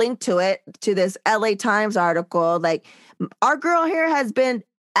to have a link to it, to this LA Times article. Like, our girl here has been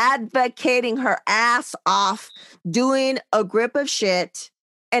advocating her ass off, doing a grip of shit.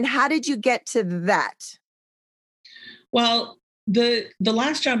 And how did you get to that? Well, The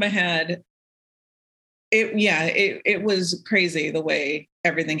last job I had, it was crazy the way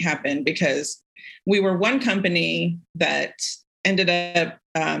everything happened, because we were one company that ended up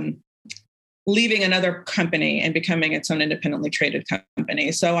leaving another company and becoming its own independently traded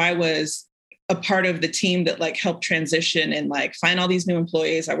company. So I was a part of the team that like helped transition and like find all these new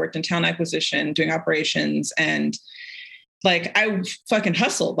employees. I worked in talent acquisition, doing operations, and like I fucking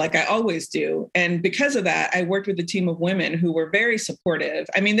hustled like I always do. And because of that, I worked with a team of women who were very supportive.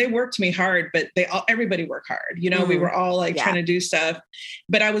 I mean, they worked me hard, but everybody worked hard. You know, we were all like trying to do stuff,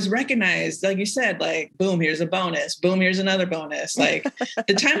 but I was recognized, like you said, like, boom, here's a bonus. Boom, here's another bonus. Like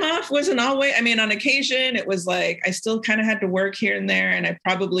the time off wasn't always, I mean, on occasion it was like, I still kind of had to work here and there. And I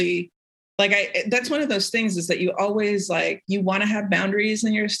probably that's one of those things, is that you always like, you want to have boundaries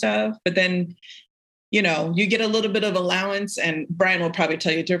in your stuff, but then, you know, you get a little bit of allowance, and Brian will probably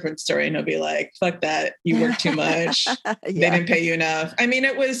tell you a different story, and he'll be like, fuck that. You work too much. They didn't pay you enough. I mean,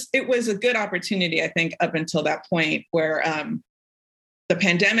 it was a good opportunity, I think, up until that point where the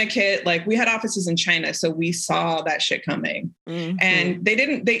pandemic hit. Like, we had offices in China, so we saw that shit coming. Mm-hmm. And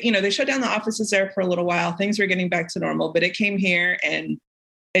they shut down the offices there for a little while. Things were getting back to normal, but it came here and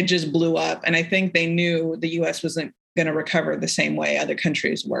it just blew up. And I think they knew the US wasn't going to recover the same way other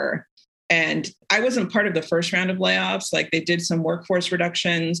countries were. And I wasn't part of the first round of layoffs. Like, they did some workforce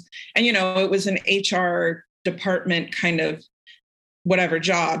reductions, and, you know, it was an HR department kind of whatever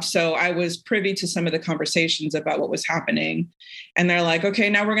job. So I was privy to some of the conversations about what was happening. And they're like, okay,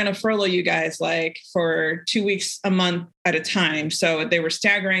 now we're going to furlough you guys like for 2 weeks a month at a time. So they were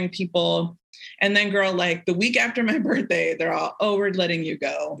staggering people. And then, girl, like the week after my birthday, they're all, oh, we're letting you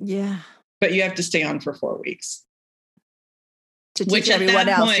go. Yeah. But you have to stay on for 4 weeks. To teach everyone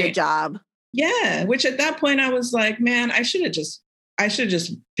else your job. Yeah. Which at that point I was like, man, I should have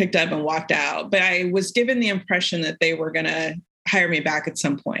just picked up and walked out. But I was given the impression that they were going to hire me back at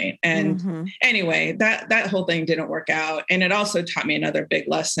some point. And anyway, that whole thing didn't work out. And it also taught me another big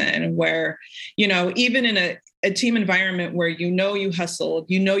lesson where, you know, even in a team environment where, you know, you hustled,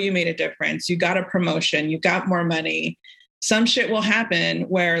 you know, you made a difference, you got a promotion, you got more money, some shit will happen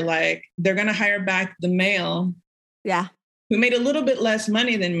where like they're going to hire back the male. Yeah. Who made a little bit less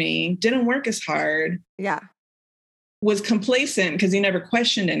money than me, didn't work as hard. Yeah. Was complacent because he never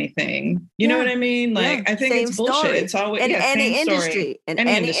questioned anything. You know what I mean? Like, I think it's bullshit. Story. It's always in any industry. In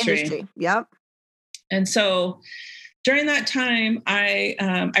any industry. Yep. And so during that time,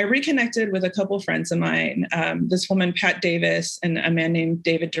 I reconnected with a couple of friends of mine, this woman, Pat Davis, and a man named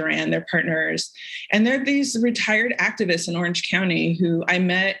David Duran. They're partners. And they're these retired activists in Orange County who I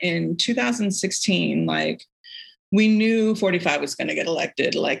met in 2016. Like, we knew 45 was going to get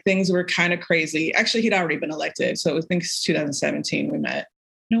elected. Like, things were kind of crazy. Actually, he'd already been elected. So I think it's 2017 we met.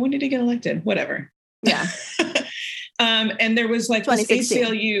 No, when did he get elected? Whatever. Yeah. And there was like this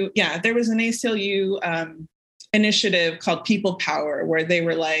ACLU. Yeah, there was an ACLU initiative called People Power, where they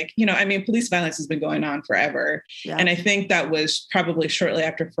were like, you know, I mean, police violence has been going on forever. Yeah. And I think that was probably shortly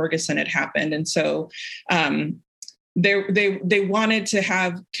after Ferguson had happened. And so they wanted to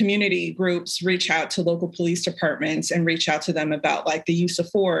have community groups reach out to local police departments and reach out to them about like the use of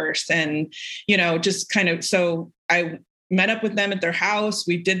force and, you know, just kind of, so I met up with them at their house.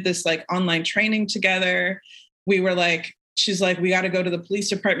 We did this like online training together. We were like, she's like, we got to go to the police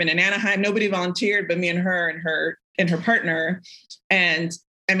department in Anaheim. Nobody volunteered, but me and her partner. And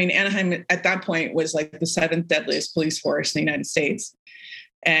I mean, Anaheim at that point was like the 7th deadliest police force in the United States.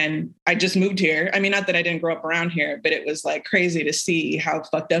 And I just moved here. I mean, not that I didn't grow up around here, but it was like crazy to see how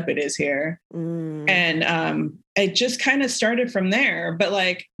fucked up it is here. Mm. And it just kind of started from there. But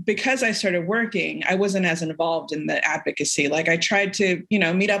like, because I started working, I wasn't as involved in the advocacy. Like, I tried to, you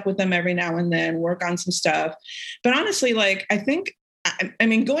know, meet up with them every now and then, work on some stuff. But honestly, like, I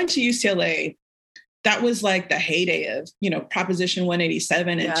mean, going to UCLA, that was like the heyday of, you know, Proposition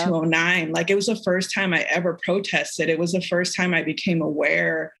 187 and 209. Like, it was the first time I ever protested. It was the first time I became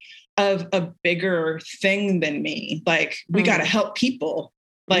aware of a bigger thing than me. Like, we got to help people.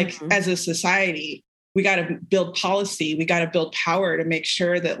 Like, as a society, we got to build policy. We got to build power to make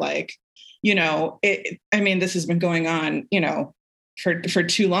sure that, like, you know, I mean, this has been going on, you know, for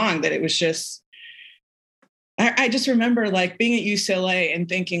too long, that it was just, I just remember like being at UCLA and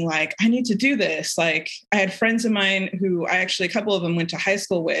thinking like, I need to do this. Like, I had friends of mine who a couple of them went to high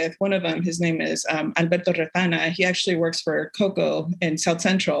school with. One of them, his name is Alberto Retana. He actually works for Coco in South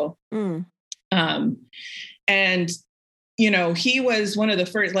Central. Mm. And, you know, he was one of the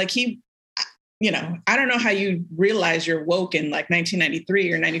first, like you know, I don't know how you realize you're woke in like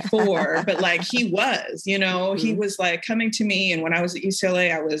 1993 or 94, but like he was, you know, he was like coming to me. And when I was at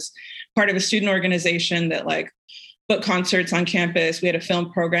UCLA, I was part of a student organization that like book concerts on campus. We had a film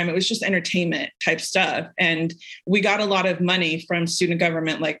program. It was just entertainment type stuff. And we got a lot of money from student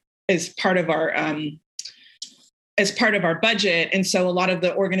government, like as part of our budget. And so a lot of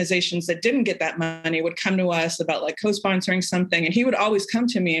the organizations that didn't get that money would come to us about like co-sponsoring something. And he would always come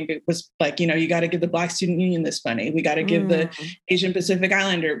to me and was like, you got to give the Black Student Union this money. We got to give the Asian Pacific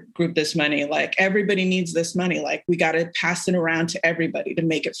Islander group this money. Like everybody needs this money. Like we got to pass it around to everybody to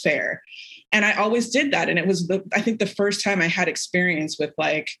make it fair. And I always did that. And it was, I think the first time I had experience with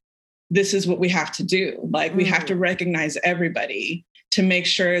like, this is what we have to do. Like we have to recognize everybody to make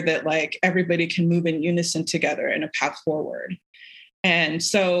sure that like everybody can move in unison together in a path forward. And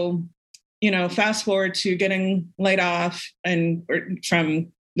so, fast forward to getting laid off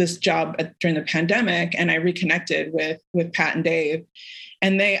from this job during the pandemic, and I reconnected with Pat and Dave.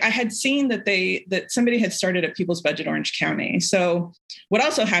 And I had seen that somebody had started at People's Budget Orange County. So what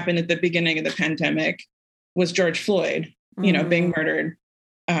also happened at the beginning of the pandemic was George Floyd, being murdered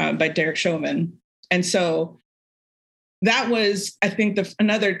by Derek Chauvin. And so that was, I think,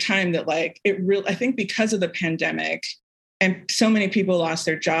 another time that like I think because of the pandemic and so many people lost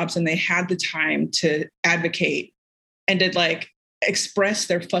their jobs and they had the time to advocate and to like express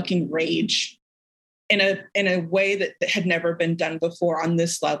their fucking rage in a way that had never been done before on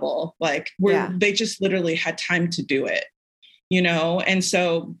this level, like where they just literally had time to do it. And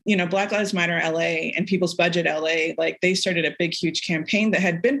so, Black Lives Matter LA and People's Budget LA, like they started a big, huge campaign that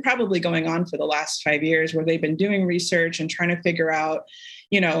had been probably going on for the last 5 years, where they've been doing research and trying to figure out,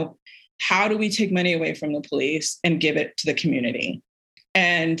 how do we take money away from the police and give it to the community?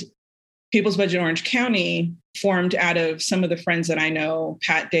 And People's Budget Orange County formed out of some of the friends that I know,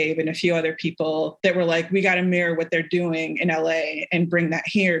 Pat, Dave, and a few other people that were like, we got to mirror what they're doing in LA and bring that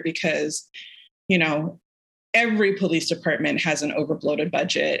here because, every police department has an overbloated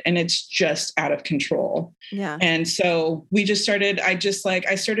budget and it's just out of control. Yeah. And so we just started, I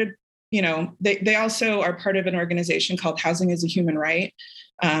started, they also are part of an organization called Housing is a Human Right,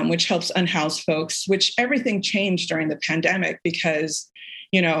 which helps unhoused folks, which everything changed during the pandemic because,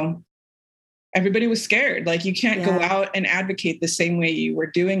 everybody was scared. Like you can't go out and advocate the same way you were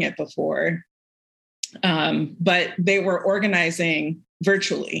doing it before. But they were organizing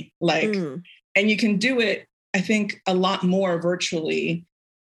virtually, and you can do it, I think, a lot more virtually.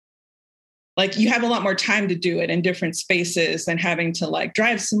 Like you have a lot more time to do it in different spaces than having to like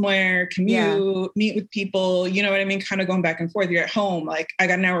drive somewhere, commute, meet with people, you know what I mean? Kind of going back and forth. You're at home. Like I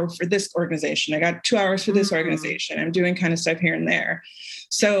got an hour for this organization. I got 2 hours for this organization. I'm doing kind of stuff here and there.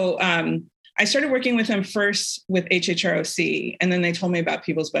 So, I started working with them first with HHROC, and then they told me about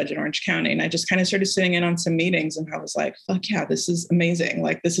People's Budget Orange County. And I just kind of started sitting in on some meetings and I was like, fuck yeah, this is amazing.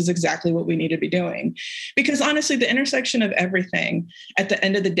 Like, this is exactly what we need to be doing. Because honestly, the intersection of everything at the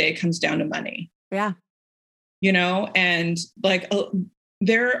end of the day comes down to money. Yeah. And like,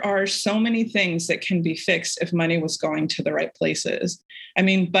 there are so many things that can be fixed if money was going to the right places. I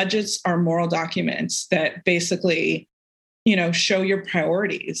mean, budgets are moral documents that basically show your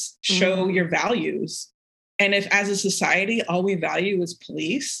priorities, show your values. And if as a society, all we value is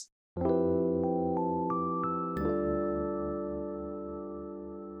police.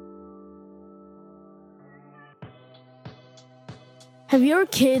 Have your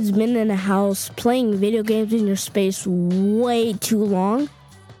kids been in a house playing video games in your space way too long?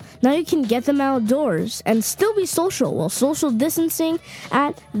 Now you can get them outdoors and still be social while social distancing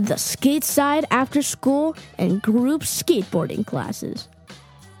at the Skate Side after school and group skateboarding classes.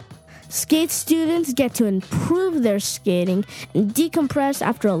 Skate students get to improve their skating and decompress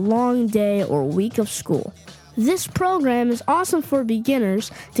after a long day or week of school. This program is awesome for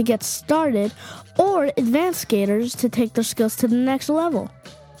beginners to get started or advanced skaters to take their skills to the next level.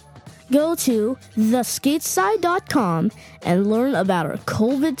 Go to theskateside.com and learn about our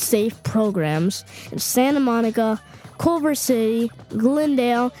COVID-safe programs in Santa Monica, Culver City,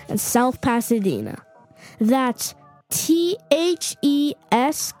 Glendale, and South Pasadena. That's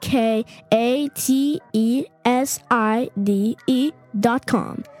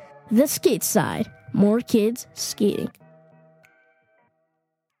theskateside.com. The Skate Side. More kids skating.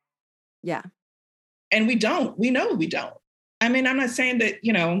 Yeah. And we know we don't. I mean, I'm not saying that,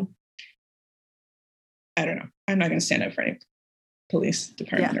 I don't know. I'm not going to stand up for any police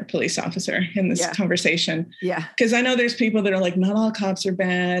department or police officer in this conversation. Yeah. Because I know there's people that are like, not all cops are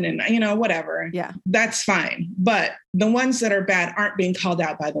bad and, whatever. Yeah. That's fine. But the ones that are bad aren't being called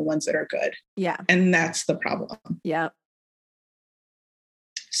out by the ones that are good. Yeah. And that's the problem. Yeah.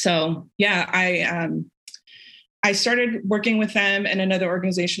 So, I started working with them and another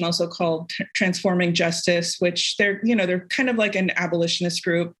organization also called Transforming Justice, which they're kind of like an abolitionist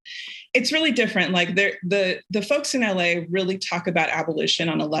group. it's really different. Like the folks in LA really talk about abolition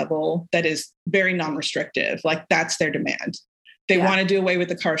on a level that is very non-restrictive. Like that's their demand. They want to do away with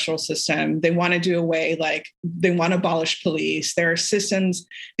the carceral system. They want to do away, like they want to abolish police. There are systems.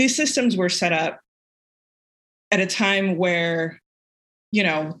 These systems were set up at a time where, you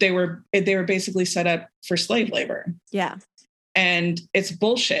know, they were basically set up for slave labor. Yeah. And it's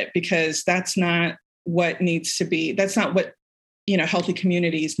bullshit because that's not what needs to be. That's not what, you know, healthy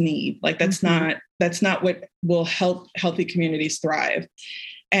communities need. Like that's not what will help healthy communities thrive.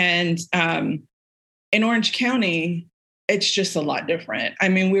 And in Orange County, it's just a lot different. I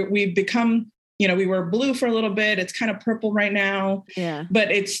mean, we've become, you know, we were blue for a little bit. It's kind of purple right now. Yeah. But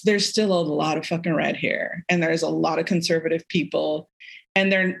there's still a lot of fucking red here. And there's a lot of conservative people. And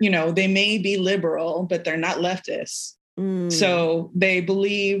they're, you know, they may be liberal, but they're not leftists. So they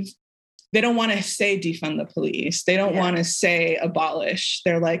believe, they don't want to say defund the police. They don't want to say abolish.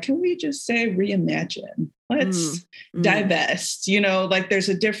 They're like, can we just say reimagine? Let's divest. You know, like there's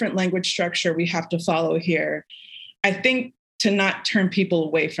a different language structure we have to follow here. I think to not turn people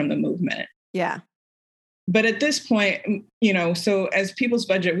away from the movement. Yeah. But at this point, you know, so as People's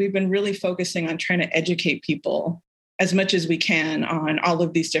Budget, we've been really focusing on trying to educate people as much as we can on all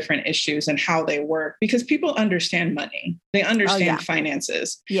of these different issues and how they work, because people understand money. They understand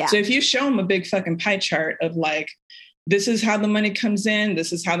finances. Yeah. So if you show them a big fucking pie chart of like, this is how the money comes in,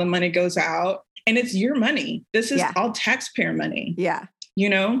 this is how the money goes out, and it's your money. This is all taxpayer money. Yeah. You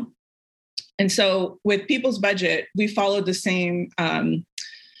know? And so with People's Budget, we followed the same,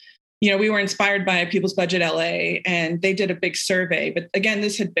 you know, we were inspired by People's Budget LA, and they did a big survey. But again,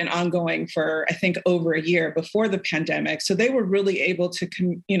 this had been ongoing for, I think, over a year before the pandemic. So they were really able to,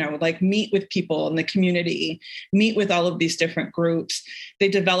 you know, like meet with people in the community, meet with all of these different groups. They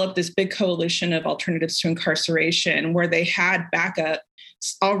developed this big coalition of alternatives to incarceration where they had backup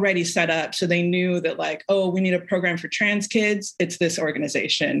already set up. So they knew that like, oh, we need a program for trans kids. It's this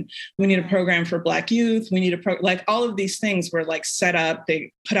organization. We need a program for Black youth. We need like all of these things were like set up.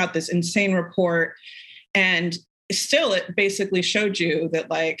 They put out this insane report, and still it basically showed you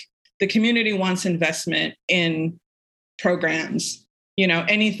that like the community wants investment in programs, you know,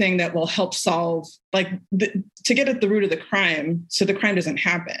 anything that will help solve like to get at the root of the crime. So the crime doesn't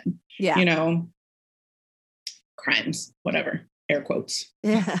happen, you know, crimes, whatever. Air quotes.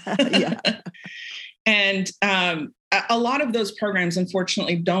 Yeah. And a lot of those programs,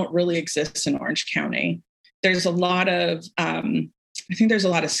 unfortunately, don't really exist in Orange County. There's a lot of, I think there's a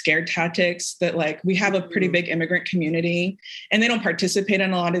lot of scare tactics that like we have a pretty big immigrant community, and they don't participate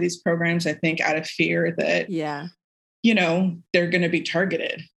in a lot of these programs, I think, out of fear that, you know, they're going to be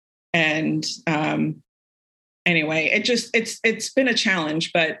targeted. And anyway, it's been a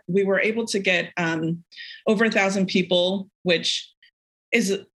challenge, but we were able to get over 1,000 people, which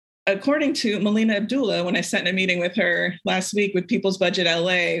is, according to Melina Abdullah, when I sat in a meeting with her last week with People's Budget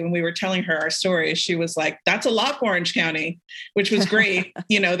LA, when we were telling her our story, she was like, that's a lot for Orange County, which was great.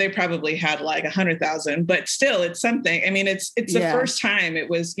 You know, they probably had like 100,000, but still it's something. I mean, it's the first time it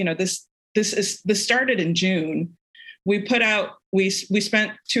was, you know, this started in June. We put out, we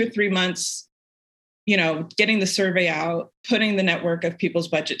spent 2 or 3 months, you know, getting the survey out, putting the network of People's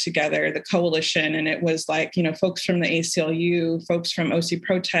Budget together, the coalition. And it was like, you know, folks from the ACLU, folks from OC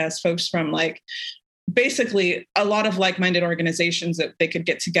Protest, folks from like basically a lot of like-minded organizations that they could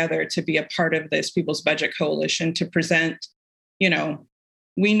get together to be a part of this People's Budget coalition to present, you know,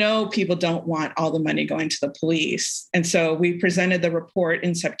 we know people don't want all the money going to the police. And so we presented the report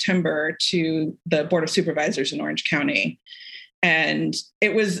in September to the Board of Supervisors in Orange County. And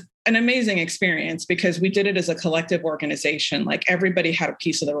it was an amazing experience because we did it as a collective organization. Like everybody had a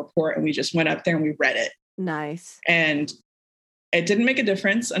piece of the report, and we just went up there and we read it. Nice. And it didn't make a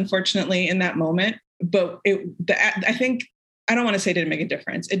difference, unfortunately, in that moment. But I think, I don't want to say it didn't make a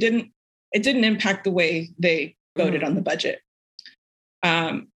difference. It didn't impact the way they voted on the budget.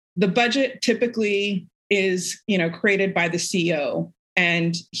 The budget typically is, you know, created by the CEO,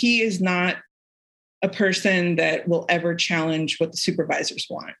 and he is not a person that will ever challenge what the supervisors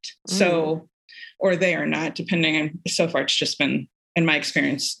want. So, or they are not, depending on, so far it's just been, in my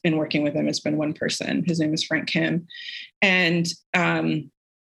experience in working with him, it's been one person. His name is Frank Kim. And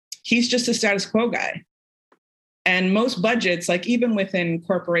he's just a status quo guy. And most budgets, like even within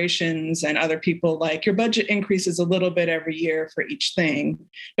corporations and other people, like your budget increases a little bit every year for each thing,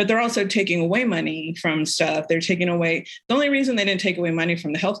 but they're also taking away money from stuff. They're taking away, the only reason they didn't take away money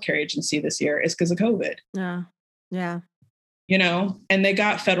from the healthcare agency this year is because of COVID. Yeah. You know, and they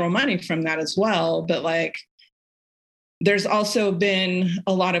got federal money from that as well. But like, there's also been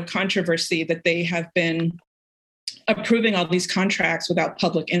a lot of controversy that they have been approving all these contracts without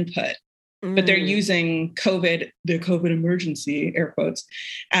public input. But they're using the COVID emergency, air quotes,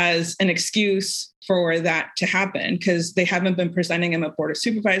 as an excuse for that to happen because they haven't been presenting them at Board of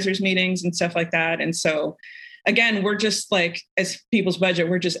Supervisors meetings and stuff like that. And so, again, we're just like, as People's Budget,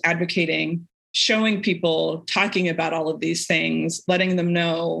 we're just advocating, showing people, talking about all of these things, letting them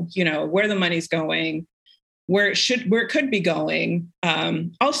know, where the money's going, where it could be going.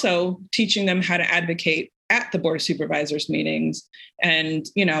 Also teaching them how to advocate at the Board of Supervisors meetings and,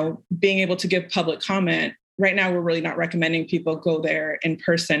 being able to give public comment. Right now, we're really not recommending people go there in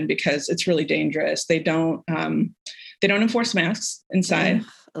person because it's really dangerous. They don't enforce masks inside.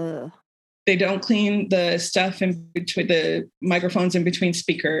 They don't clean the stuff in between the microphones in between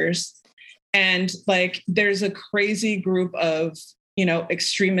speakers. And like, there's a crazy group of,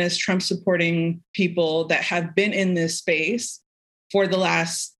 extremist Trump supporting people that have been in this space for the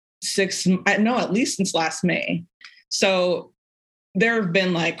last at least since last May. So there have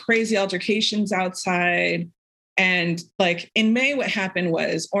been like crazy altercations outside. And like in May, what happened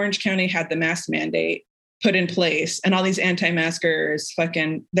was Orange County had the mask mandate put in place and all these anti-maskers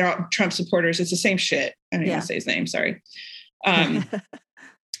they're all Trump supporters. It's the same shit. I don't even say his name. Sorry.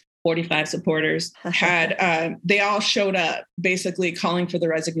 45 supporters had, they all showed up basically calling for the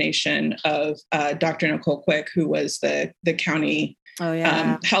resignation of Dr. Nicole Quick, who was the county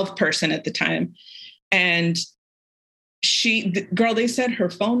health person at the time. And they said her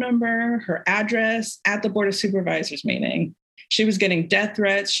phone number, her address at the Board of Supervisors meeting. She was getting death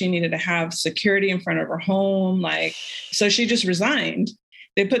threats. She needed to have security in front of her home. So she just resigned.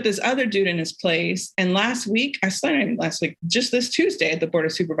 They put this other dude in his place. And just this Tuesday at the Board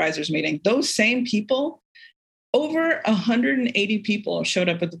of Supervisors meeting, those same people, over 180 people showed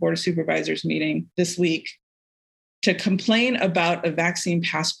up at the Board of Supervisors meeting this week to complain about a vaccine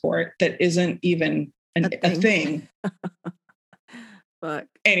passport that isn't even a thing. But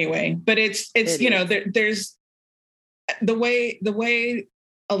anyway, but it's there's the way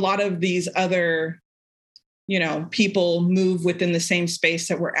a lot of these other people move within the same space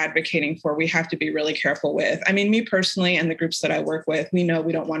that we're advocating for, we have to be really careful with. I mean, me personally and the groups that I work with, we know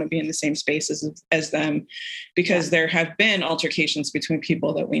we don't want to be in the same spaces as them because there have been altercations between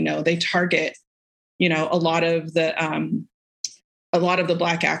people that we know. They target, a lot of the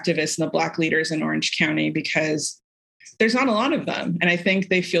Black activists and the Black leaders in Orange County because there's not a lot of them. And I think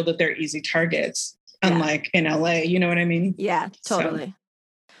they feel that they're easy targets, unlike in LA. You know what I mean? Yeah, totally.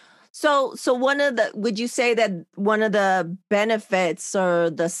 So would you say that one of the benefits or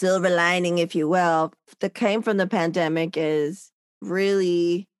the silver lining, if you will, that came from the pandemic is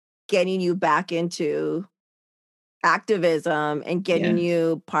really getting you back into activism and getting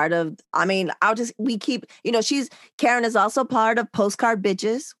you part of, Karen is also part of Postcard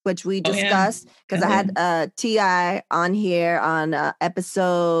Bitches, which we discussed because I had T.I. on here on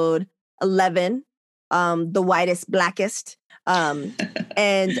episode 11, The Whitest Blackest. And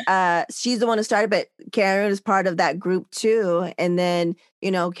she's the one who started, but Karen is part of that group too. And then,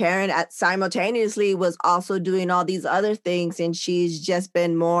 Karen simultaneously was also doing all these other things, and she's just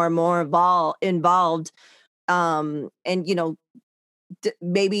been more and more involved.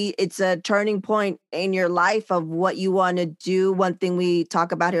 Maybe it's a turning point in your life of what you want to do. One thing we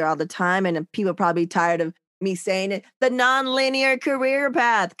talk about here all the time, and people are probably tired of me saying it, the nonlinear career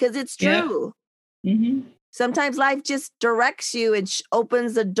path, because it's true. Yeah. Mm-hmm. Sometimes life just directs you and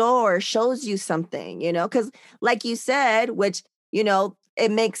opens the door, shows you something, because like you said, which,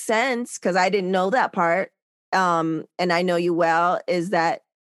 it makes sense because I didn't know that part. And I know you well, is that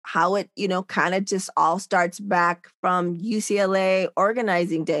how it, kind of just all starts back from UCLA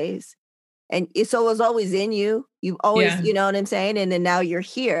organizing days. And so it was always in you. You've always, you know what I'm saying? And then now you're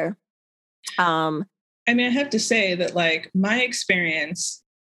here. I have to say that my experience,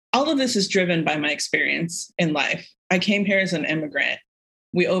 all of this is driven by my experience in life. I came here as an immigrant.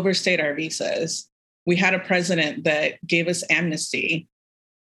 We overstayed our visas. We had a president that gave us amnesty.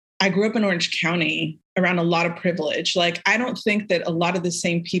 I grew up in Orange County around a lot of privilege. I don't think that a lot of the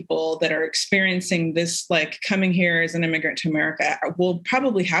same people that are experiencing this, coming here as an immigrant to America, will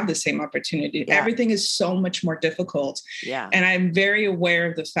probably have the same opportunity. Yeah. Everything is so much more difficult. Yeah. And I'm very aware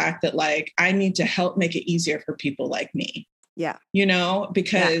of the fact that I need to help make it easier for people like me. Yeah.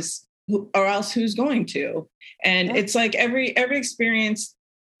 Because or else who's going to? And it's every experience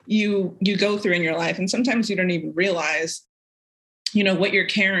you go through in your life. And sometimes you don't even realize, what you're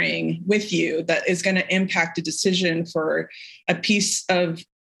carrying with you that is going to impact a decision for a piece of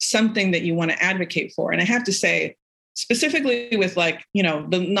something that you want to advocate for. And I have to say, specifically with the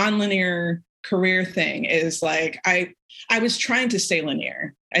nonlinear career thing is like, I was trying to stay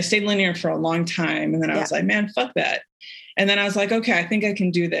linear. I stayed linear for a long time. And then I was like, man, fuck that. And then I was like, okay, I think I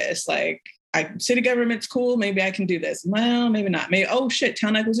can do this. Like, city government's cool. Maybe I can do this. Well, maybe not. Maybe, oh shit,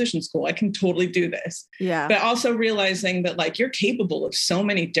 talent acquisition's cool. I can totally do this. Yeah. But also realizing that like you're capable of so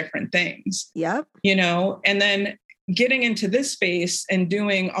many different things. Yep. You know, and then getting into this space and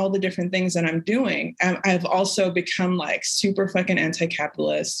doing all the different things that I'm doing, I've also become like super fucking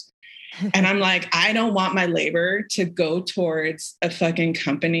anti-capitalist. And I'm like, I don't want my labor to go towards a fucking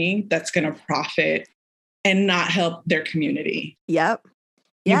company that's going to profit and not help their community. Yep.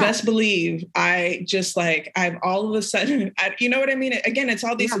 You best believe I've all of a sudden, you know what I mean? Again, it's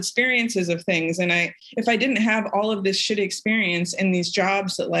all these experiences of things. And if I didn't have all of this shitty experience in these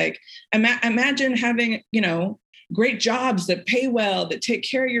jobs that like, imagine having, you know, great jobs that pay well, that take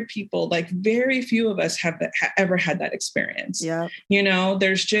care of your people. Like very few of us have ever had that experience. Yeah. You know,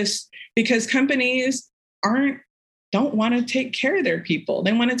 there's just, because companies don't want to take care of their people.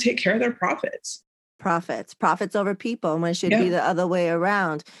 They want to take care of their profits. Profits over people, when it should be the other way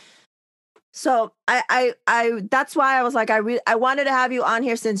around. So I that's why I was like, I wanted to have you on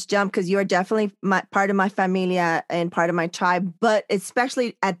here since jump, because you're definitely part of my familia and part of my tribe. But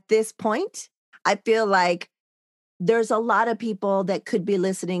especially at this point, I feel like there's a lot of people that could be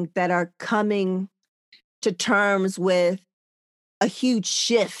listening that are coming to terms with a huge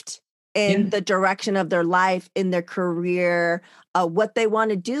shift in the direction of their life, in their career, what they want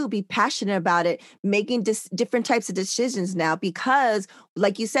to do, be passionate about it, making different types of decisions now, because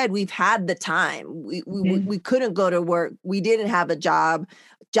like you said, we've had the time. We couldn't go to work. We didn't have a job.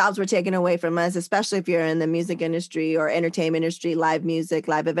 Jobs were taken away from us, especially if you're in the music industry or entertainment industry, live music,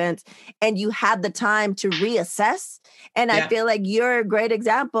 live events, and you had the time to reassess. And I feel like you're a great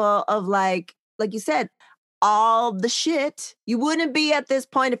example of like you said, all the shit. You wouldn't be at this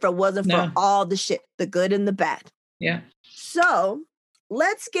point if it wasn't for all the shit, the good and the bad. Yeah. So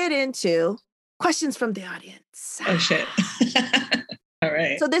let's get into questions from the audience. Oh, shit. All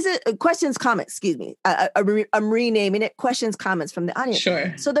right. So this is questions, comments, excuse me. I'm renaming it questions, comments from the audience.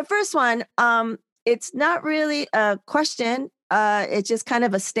 Sure. So the first one, it's not really a question. It's just kind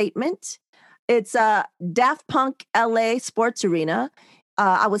of a statement. It's Daft Punk LA Sports Arena.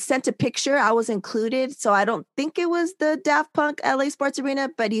 I was sent a picture. I was included. So I don't think it was the Daft Punk LA Sports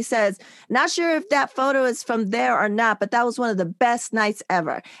Arena, but he says, not sure if that photo is from there or not, but that was one of the best nights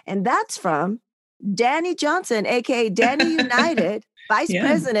ever. And that's from Danny Johnson, aka Danny United, Vice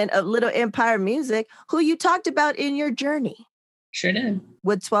President of Little Empire Music, who you talked about in your journey. Sure did.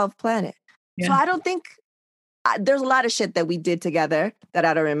 With 12th Planet. Yeah. So I don't think, there's a lot of shit that we did together that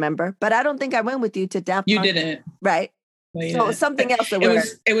I don't remember, but I don't think I went with you to Daft Punk. You didn't. Right. Well, so it's something else.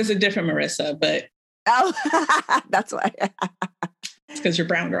 It was a different Marissa, but. Oh, that's why. It's because you're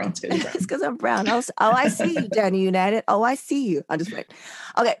brown, girl. It's because I'm brown. I see you, Danny United. Oh, I see you. I'm just like,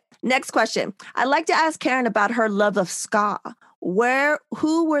 okay. Next question. I'd like to ask Karen about her love of ska.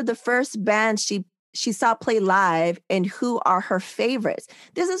 Who were the first bands she saw play live, and who are her favorites?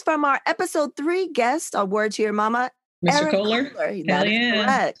 This is from our episode 3 guest on Word to Your Mama, Mr. Kohler. That is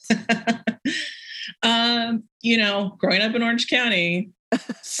correct. You know, growing up in Orange County,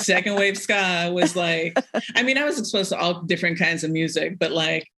 second wave ska was like, I mean, I was exposed to all different kinds of music, but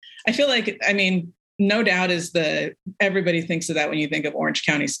like, I feel like, I mean, No Doubt is everybody thinks of that when you think of Orange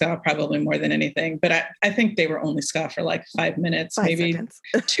County ska, probably more than anything. But I think they were only ska for like 5 minutes, 5 maybe seconds.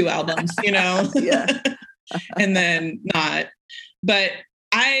 2 albums, you know? Yeah. And then not. But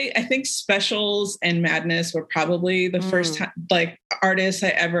I think Specials and Madness were probably the first time, like artists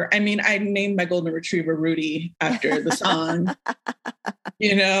I named my golden retriever Rudy after the song,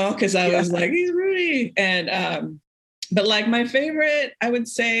 you know, because I was like, he's Rudy. And, but like my favorite, I would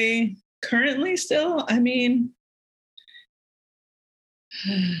say currently still, I mean,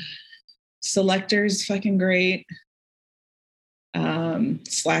 Selector's fucking great.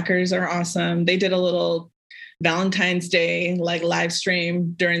 Slackers are awesome. They did a little Valentine's Day like live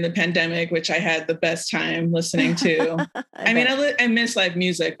stream during the pandemic, which I had the best time listening to. I miss live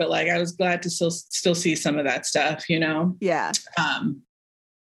music, but like I was glad to still see some of that stuff, you know? Yeah.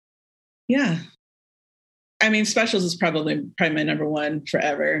 Yeah. I mean, Specials is probably my number one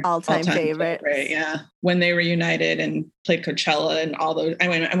forever. All-time favorite. Right. Yeah. When they reunited and played Coachella and all those, I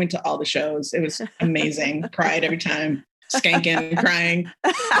went to all the shows. It was amazing. Cried every time, skanking, crying.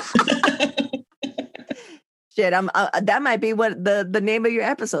 Shit, that might be what the name of your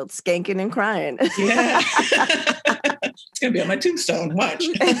episode, Skanking and Crying. Yeah. It's going to be on my tombstone. Watch.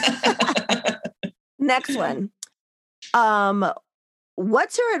 Next one.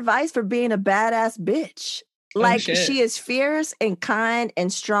 What's your advice for being a badass bitch? Like shit. she is fierce and kind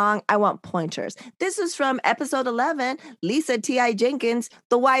and strong. I want pointers. This is from episode 11, Lisa T.I. Jenkins,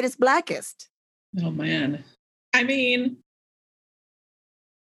 The Whitest Blackest. Oh man. I mean,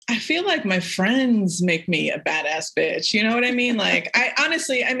 I feel like my friends make me a badass bitch. You know what I mean? Like I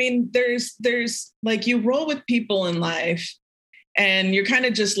honestly, I mean, there's like you roll with people in life and you're kind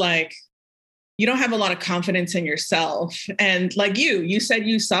of just like, you don't have a lot of confidence in yourself. And like you said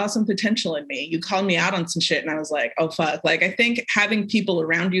you saw some potential in me. You called me out on some shit and I was like, oh fuck. Like I think having people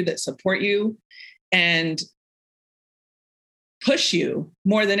around you that support you and push you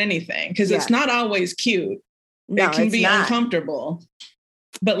more than anything, because it's not always cute. No, it can be not uncomfortable.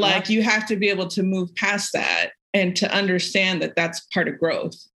 But like you have to be able to move past that and to understand that that's part of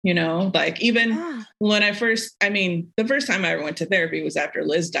growth, you know, like even when the first time I ever went to therapy was after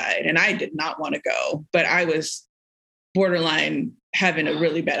Liz died and I did not want to go, but I was borderline having a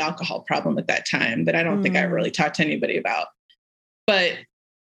really bad alcohol problem at that time that I don't think I really talked to anybody about, but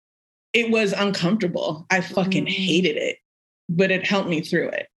it was uncomfortable. I fucking hated it, but it helped me through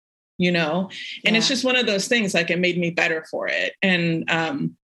it. You know, and it's just one of those things, like it made me better for it. And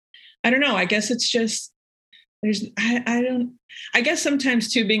I don't know, I guess it's just, I guess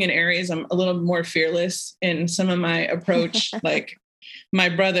sometimes too, being in Aries, I'm a little more fearless in some of my approach. Like my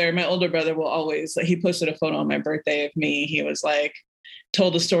older brother will always, like, he posted a photo on my birthday of me. He was like,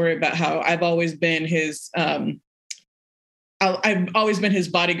 told a story about how I've always been his, I've always been his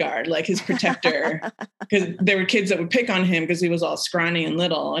bodyguard, like his protector, because there were kids that would pick on him because he was all scrawny and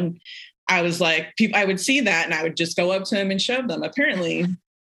little. And I was like, I would see that and I would just go up to him and shove them. Apparently,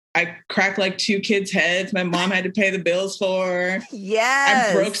 I cracked like 2 kids' heads. My mom had to pay the bills for.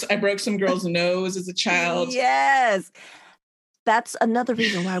 Yes. I broke some girl's nose as a child. Yes. That's another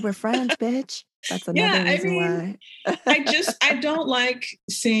reason why we're friends, bitch. That's another reason why. I don't like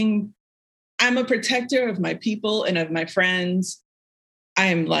seeing. I'm a protector of my people and of my friends.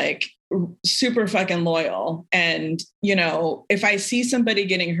 I'm like super fucking loyal. And, you know, if I see somebody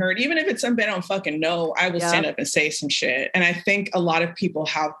getting hurt, even if it's somebody I don't fucking know, I will stand up and say some shit. And I think a lot of people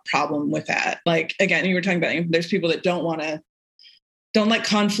have problem with that. Like, again, you were talking about, there's people that don't like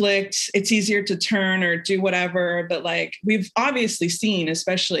conflict. It's easier to turn or do whatever. But like, we've obviously seen,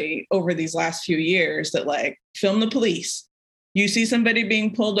 especially over these last few years, that like film the police. You see somebody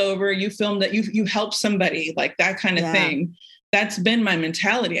being pulled over, you film that, you help somebody, like that kind of thing. That's been my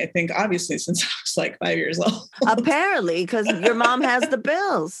mentality, I think, obviously, since I was like 5 years old. Apparently, because your mom has the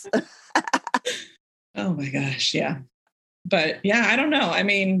bills. Oh my gosh, yeah. But yeah, I don't know. I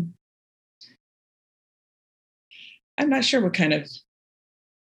mean, I'm not sure what kind of,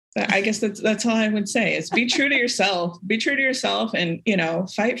 I guess that's all I would say is be true to yourself. Be true to yourself and, you know,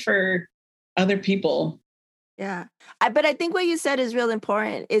 fight for other people. Yeah. But I think what you said is real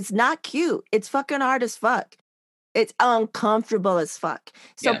important. It's not cute. It's fucking hard as fuck. It's uncomfortable as fuck.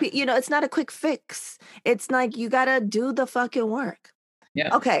 So, you know, it's not a quick fix. It's like you got to do the fucking work.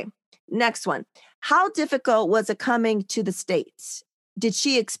 Yeah. Okay. Next one. How difficult was it coming to the States? Did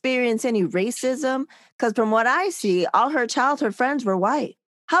she experience any racism? Because from what I see, all her childhood friends were white.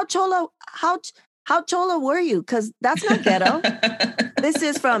 How chola were you? Because that's not ghetto. This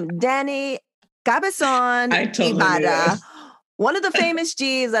is from Danny Cabezon Ibarra, one of the famous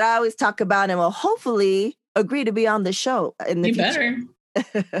G's that I always talk about and will hopefully agree to be on the show in the future.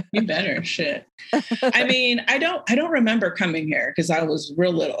 You better. Shit. I mean, I don't remember coming here because I was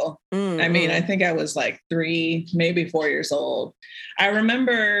real little. I mean, I think I was like 3, maybe 4 years old. I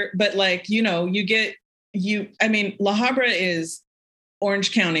remember, but like, you know, I mean, La Habra is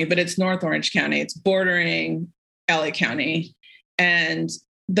Orange County, but it's North Orange County. It's bordering LA County. And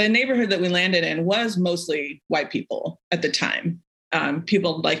the neighborhood that we landed in was mostly white people at the time.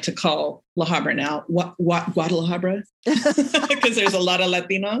 People like to call La Habra now Guadalajara because there's a lot of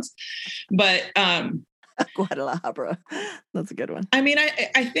Latinos. But Guadalajara, that's a good one. I mean,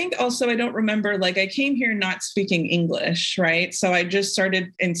 I think also I don't remember, like I came here not speaking English, right? So I just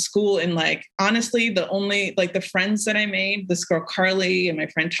started in school and like, honestly, the only, like the friends that I made, this girl Carly and my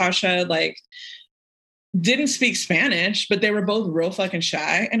friend Tasha, like didn't speak Spanish, but they were both real fucking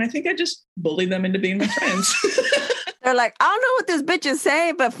shy. And I think I just bullied them into being my friends. They're like, I don't know what this bitch is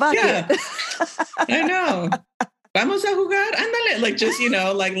saying, but fuck it. I know. Vamos a jugar? Andale. Like, just, you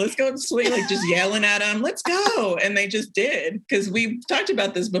know, like, let's go swing, like just yelling at them. Let's go. And they just did. Because we talked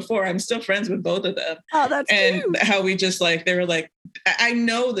about this before. I'm still friends with both of them. Oh, that's and cute. How we just like, they were like, I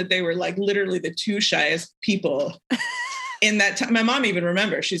know that they were like literally the 2 shyest people in that time. My mom even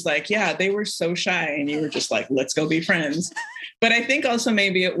remembers, she's like, yeah, they were so shy. And you were just like, let's go be friends. But I think also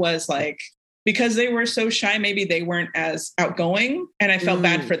maybe it was like, because they were so shy, maybe they weren't as outgoing, and I felt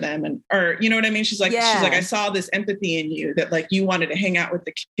bad for them. And, or, you know what I mean? She's like, I saw this empathy in you that like you wanted to hang out with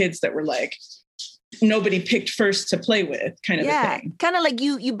the kids that were like, nobody picked first to play with, kind of a thing. Kind of like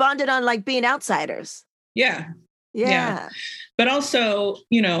you bonded on like being outsiders. Yeah. But also,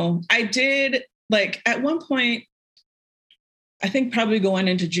 you know, I did like at one point, I think probably going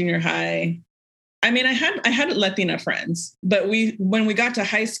into junior high, I mean, I had Latina friends, but when we got to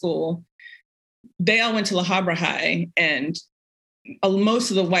high school, they all went to La Habra High, and most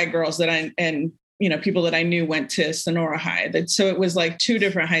of the white girls and you know, people that I knew went to Sonora High. So it was like two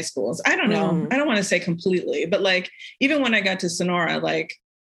different high schools. I don't know. I don't want to say completely, but like, even when I got to Sonora, like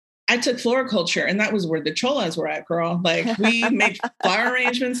I took floriculture, and that was where the cholas were at, girl. Like we made flower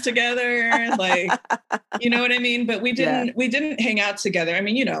arrangements together, like, you know what I mean? But we didn't hang out together. I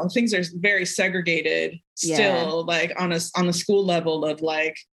mean, you know, things are very segregated still, like on a school level of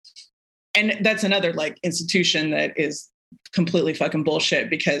like, and that's another like institution that is completely fucking bullshit,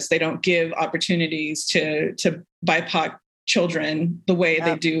 because they don't give opportunities to BIPOC children the way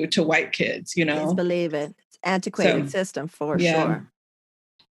they do to white kids, you know? Please believe it. It's antiquated system for sure.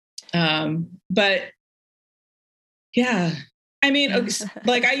 But yeah, I mean,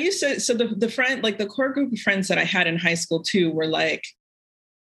 like I used to, so the friend, like the core group of friends that I had in high school too, were like,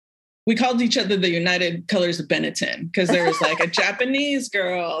 we called each other the United Colors of Benetton, because there was like a Japanese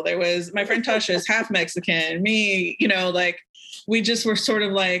girl. There was my friend Tasha is half Mexican, me, you know, like we just were sort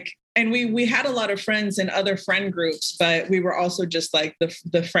of like, and we had a lot of friends in other friend groups, but we were also just like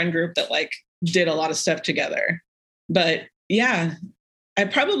the friend group that like did a lot of stuff together. But yeah, I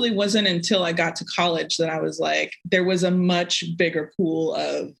probably wasn't until I got to college that I was like, there was a much bigger pool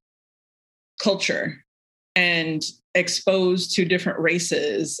of culture and exposed to different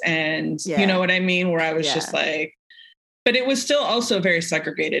races. And you know what I mean? Where I was just like, but it was still also very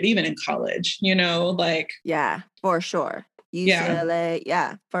segregated, even in college, you know, like. Yeah, for sure.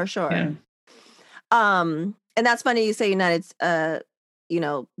 UCLA. For sure. Yeah. And that's funny you say United, you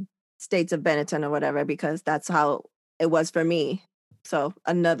know, States of Benetton or whatever, because that's how it was for me. So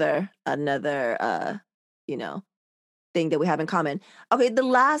another, you know, thing that we have in common. Okay, the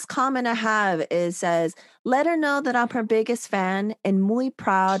last comment I have says, let her know that I'm her biggest fan and muy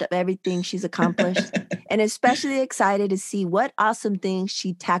proud of everything she's accomplished, and especially excited to see what awesome things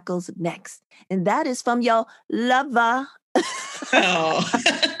she tackles next. And that is from your lover.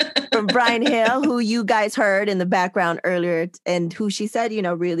 From Brian Hill, who you guys heard in the background earlier, and who she said, you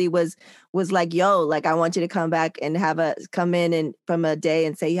know, really was like, yo, like, I want you to come back and come in and from a day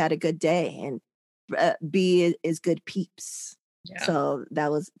and say you had a good day, and B is good peeps. Yeah. So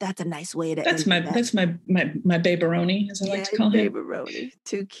that's a nice way to that's my baberoni, as I like to call him. Baberoni.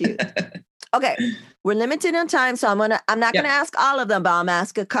 Too cute. Okay. We're limited on time, so I'm not gonna ask all of them, but I'm gonna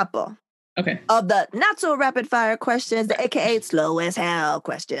ask a couple. Okay. Of the not so rapid fire questions, the AKA slow as hell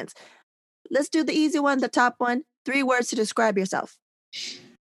questions. Let's do the easy one, the top one. 3 words to describe yourself.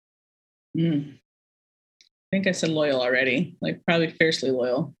 I think I said loyal already, like probably fiercely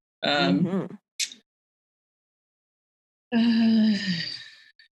loyal.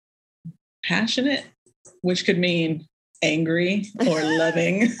 Passionate, which could mean angry or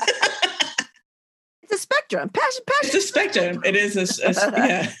loving. It's a spectrum. Passion. It's a spectrum. It is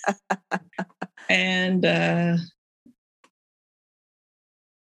yeah. And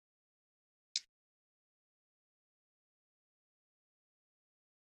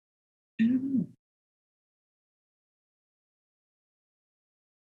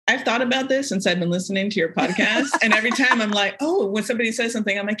I've thought about this since I've been listening to your podcast, and every time I'm like, oh, when somebody says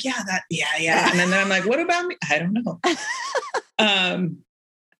something, I'm like, yeah, and then I'm like, what about me? I don't know.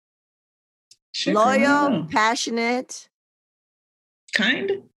 Loyal, passionate,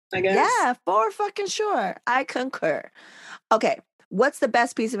 kind, I guess. Yeah, for fucking sure. I concur. Okay, what's the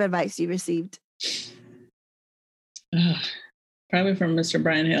best piece of advice you received? Probably from Mr.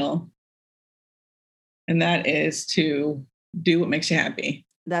 Brian Hill, and that is to do what makes you happy.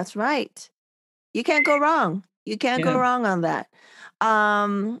 That's right. You can't go wrong. You can't go wrong on that.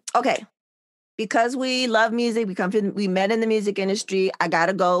 Okay. Because we love music, we met in the music industry, I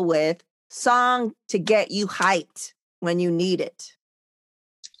gotta go with song to get you hyped when you need it.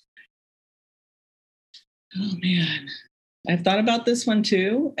 Oh man. I've thought about this one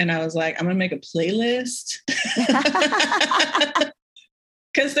too. And I was like, I'm gonna make a playlist.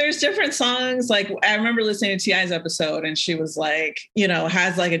 Because there's different songs. Like I remember listening to T.I.'s episode, and she was like, you know,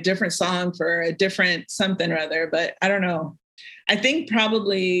 has like a different song for a different something or other. But I don't know. I think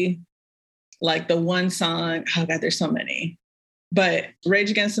probably like the one song, oh God, there's so many. But Rage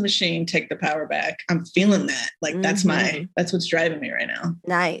Against the Machine, Take the Power Back. I'm feeling that. Like that's what's driving me right now.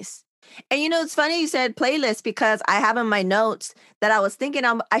 Nice. And it's funny you said playlist because I have in my notes that I was thinking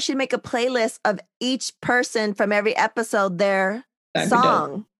I should make a playlist of each person from every episode, their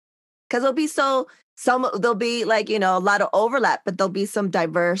song. Because there'll be like, a lot of overlap, but there'll be some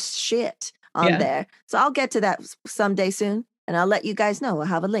diverse shit on there. So I'll get to that someday soon and I'll let you guys know. I'll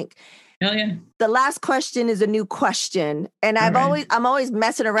have a link. Hell yeah. The last question is a new question. And I'm always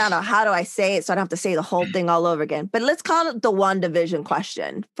messing around on how do I say it so I don't have to say the whole thing all over again. But let's call it the WandaVision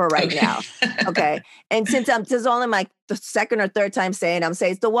question for right now. Okay. And since this is only the second or third time saying it's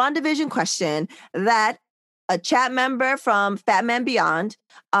the WandaVision question that a chat member from Fat Man Beyond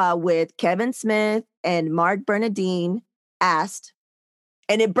with Kevin Smith and Mark Bernardine asked.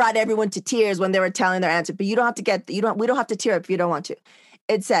 And it brought everyone to tears when they were telling their answer. But we don't have to tear up if you don't want to.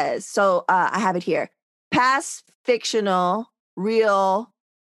 It says, so I have it here. Past fictional, real,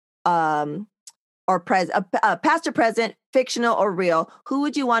 or present, past or present, fictional or real. Who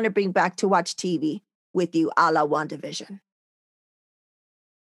would you want to bring back to watch TV with you, a la WandaVision?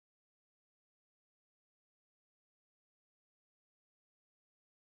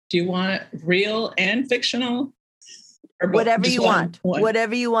 Do you want real and fictional? Or whatever you want.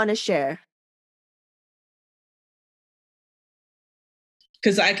 Whatever you want to share.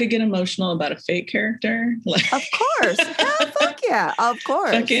 Because I could get emotional about a fake character. Of course. Fuck yeah. Of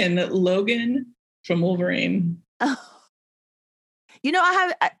course. Fucking Logan from Wolverine. Oh.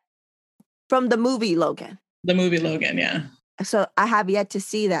 I have from the movie Logan. The movie Logan, yeah. So I have yet to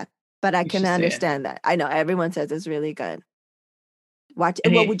see that, but I can understand that. I know everyone says it's really good. Watch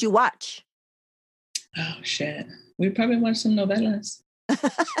it. What would you watch? Oh, shit. We'd probably watch some novellas.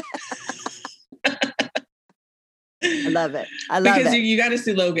 I love it. Because you got to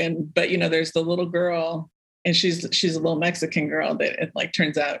see Logan, but there's the little girl, and she's a little Mexican girl that it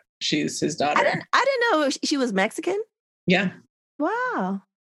turns out she's his daughter. I didn't know she was Mexican. Yeah. Wow.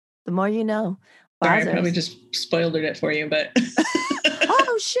 The more you know. Sorry, I probably just spoiled it for you, but.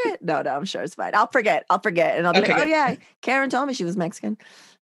 Oh shit! No, I'm sure it's fine. I'll forget, and I'll be like, oh yeah, Karen told me she was Mexican.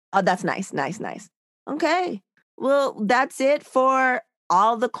 Oh, that's nice. Okay. Well, that's it for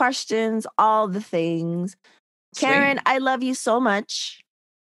all the questions, all the things. Sweet. Karen, I love you so much.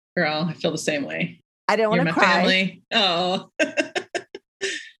 Girl, I feel the same way. I didn't want to cry. Family. Oh.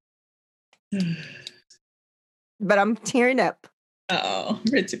 But I'm tearing up. Oh,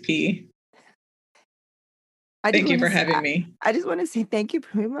 rid to pee. Thank you for having me. I just want to say thank you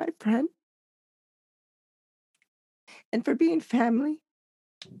for being my friend and for being family.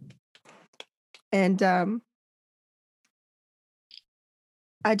 And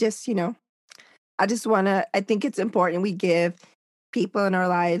I just want to, I think it's important we give people in our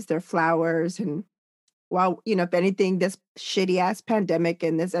lives their flowers. And while, if anything, this shitty ass pandemic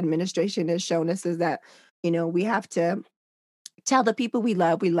and this administration has shown us is that, we have to tell the people we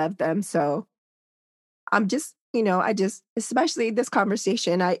love them. So I'm just, especially this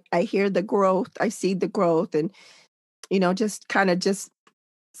conversation, I hear the growth, I see the growth and, just kind of just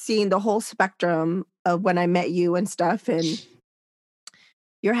seeing the whole spectrum of when I met you and stuff. And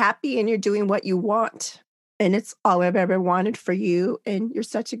you're happy and you're doing what you want. And it's all I've ever wanted for you. And you're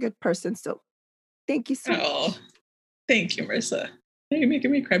such a good person. So thank you so much. Thank you, Marissa. You're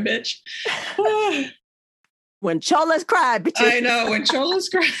making me cry, bitch. When cholas cry, bitches. I know, when cholas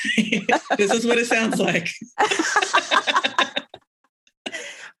cry. This is what it sounds like.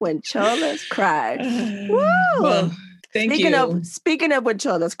 When cholas cry. Woo! Well, Speaking of when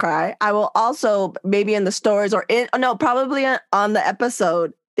cholas cry, I will also maybe in the stories or probably on the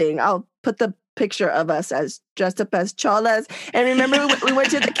episode thing, I'll put the picture of us as dressed up as cholas. And remember we went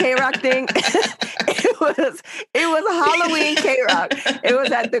to the K-Rock thing? It was Halloween K-Rock. It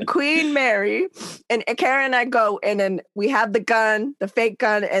was at the Queen Mary. And Karen and I go, and then we have the gun, the fake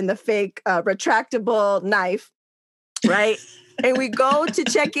gun, and the fake retractable knife, right? And we go to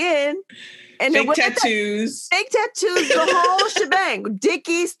check in. And fake tattoos. Fake tattoos, the whole shebang.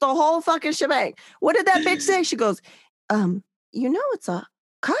 Dickies, the whole fucking shebang. What did that bitch say? She goes, it's a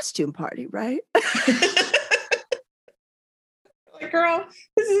costume party, right? Like, girl,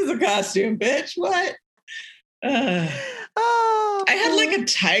 this is a costume, bitch. What? I had like a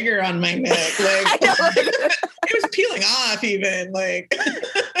tiger on my neck. Like it was peeling off even. Like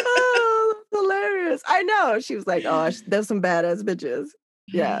oh, that's hilarious. I know. She was like, oh, there's some badass bitches.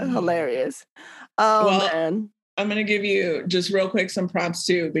 Yeah, hilarious. Oh, man. I'm going to give you just real quick some props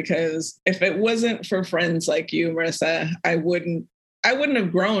too, because if it wasn't for friends like you, Marissa, I wouldn't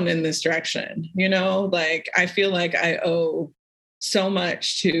have grown in this direction. Like I feel like I owe so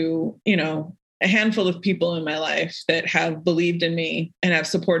much to, a handful of people in my life that have believed in me and have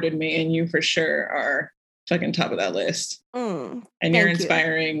supported me. And you for sure are fucking top of that list. And you're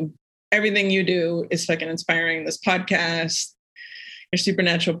inspiring everything you do is fucking inspiring. This podcast, your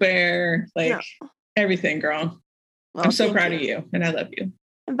Supernatural Bear, like everything, girl. Well, I'm so proud of you and I love you.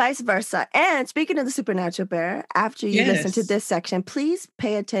 And vice versa. And speaking of the Supernatural Bear, after you listen to this section, please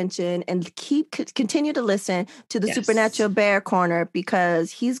pay attention and continue to listen to the Supernatural Bear Corner,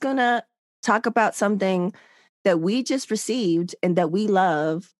 because he's going to talk about something that we just received and that we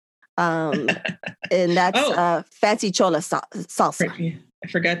love. And that's Fancy Chola salsa. I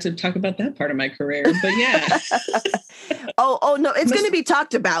forgot to talk about that part of my career, but yeah. Oh no, it's going to be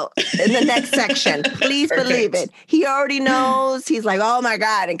talked about in the next section. Please believe it. He already knows. He's like, oh my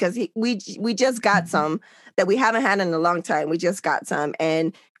God. And because we just got some that we haven't had in a long time. We just got some.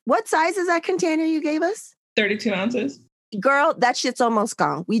 And what size is that container you gave us? 32 ounces. Girl, that shit's almost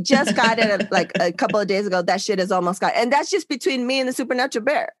gone. We just got it like a couple of days ago. That shit is almost gone. And that's just between me and the Supernatural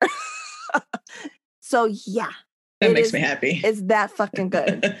Bear. So yeah. That makes me happy. It's that fucking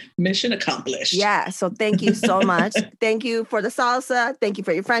good. Mission accomplished. Yeah. So thank you so much. Thank you for the salsa. Thank you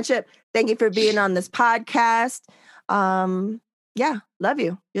for your friendship. Thank you for being on this podcast. Yeah. Love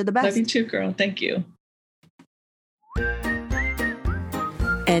you. You're the best. Love you too, girl. Thank you.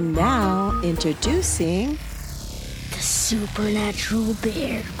 And now introducing the Supernatural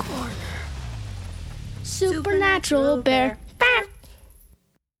Bear Corner. Supernatural Bear.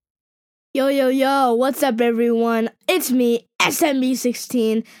 Yo, what's up, everyone? It's me,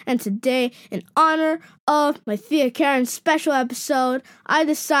 SMB16, and today, in honor of my Thea Karen special episode, I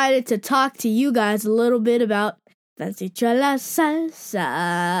decided to talk to you guys a little bit about Fancy Chola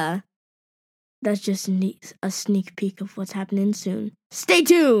Salsa. That's just a sneak peek of what's happening soon. Stay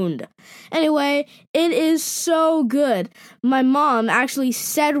tuned! Anyway, it is so good. My mom actually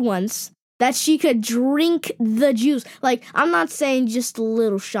said once that she could drink the juice. Like, I'm not saying just a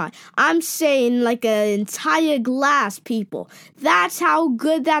little shot. I'm saying like an entire glass, people. That's how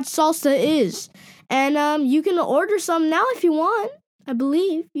good that salsa is. And you can order some now if you want, I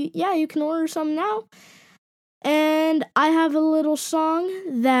believe. You can order some now. And I have a little song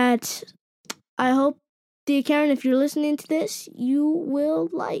that I hope, dear Karen, if you're listening to this, you will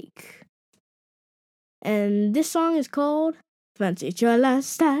like. And this song is called Fancy Chola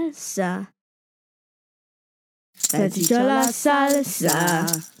Salsa. Fancy Chola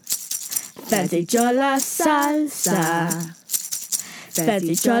Salsa. Fancy Chola Salsa.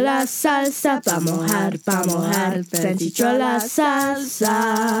 Fancy Chola Salsa. Pa' mojar. Fancy Chola Salsa.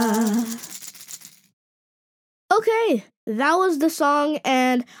 Okay, that was the song,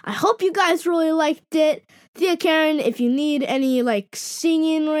 and I hope you guys really liked it. Thea Karen, if you need any,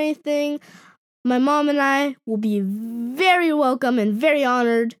 singing or anything, my mom and I will be very welcome and very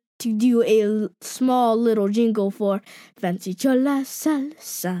honored to do a small little jingle for Fancy Chola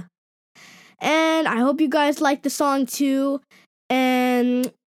Salsa. And I hope you guys like the song too.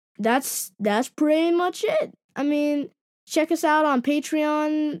 And that's pretty much it. I mean, check us out on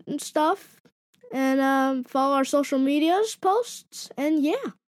Patreon and stuff. And follow our social medias posts. And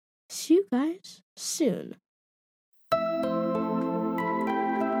yeah, see you guys soon.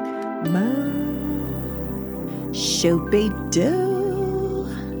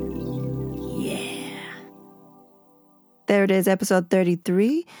 Yeah. There it is, episode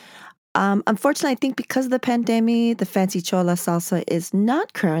 33. Unfortunately, I think because of the pandemic, the Fancy Chola Salsa is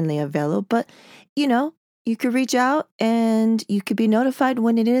not currently available. But, you could reach out and you could be notified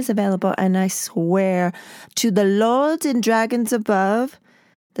when it is available. And I swear to the lords and dragons above,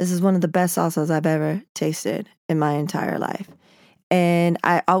 this is one of the best salsas I've ever tasted in my entire life. And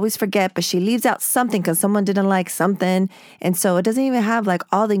I always forget, but she leaves out something because someone didn't like something. And so it doesn't even have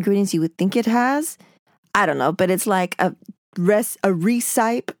all the ingredients you would think it has. I don't know, but it's like a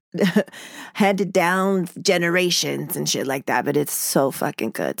recipe handed down generations and shit like that. But it's so fucking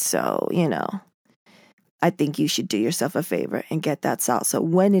good. So, I think you should do yourself a favor and get that salsa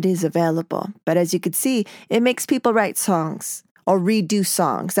when it is available. But as you can see, it makes people write songs or redo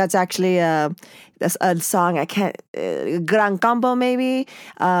songs. That's actually that's a song I can't, Gran Combo maybe,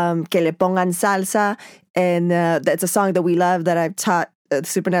 Que Le Pongan Salsa. And that's a song that we love that I've taught the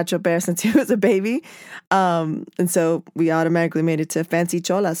Supernatural Bear since he was a baby. And so we automatically made it to Fancy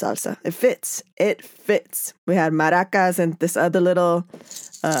Chola Salsa. It fits. We had maracas and this other little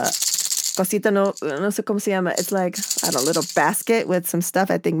cosita, no sé cómo se llama. It's like, I don't know, a little basket with some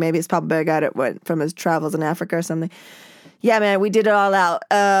stuff. I think maybe it's probably I got it from his travels in Africa or something. Yeah, man, we did it all out.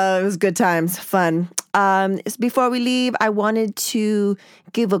 It was good times, fun. Before we leave, I wanted to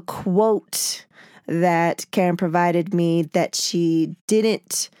give a quote that Karen provided me that she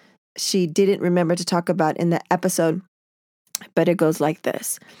didn't remember to talk about in the episode. But it goes like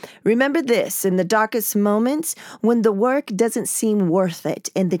this. Remember this, in the darkest moments, when the work doesn't seem worth it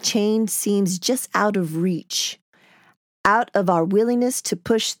and the change seems just out of reach, out of our willingness to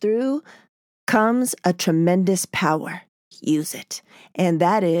push through comes a tremendous power. Use it. And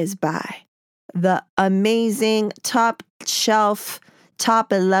that is by the amazing top shelf,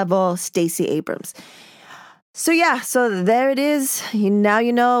 top level Stacey Abrams. So there it is. Now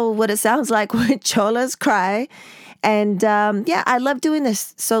you know what it sounds like when cholas cry. And I love doing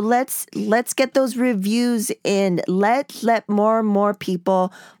this. So let's get those reviews in. Let more and more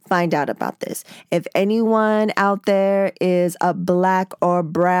people find out about this. If anyone out there is a Black or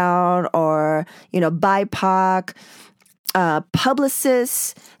brown or BIPOC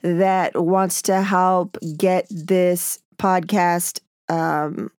publicist that wants to help get this podcast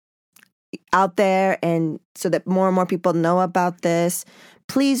out there, and so that more and more people know about this,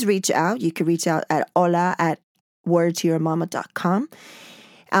 please reach out. You can reach out at hola@wordtoyourmama.com.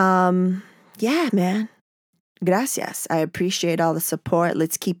 Man. Gracias. I appreciate all the support.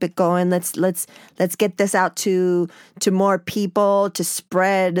 Let's keep it going. Let's get this out to more people, to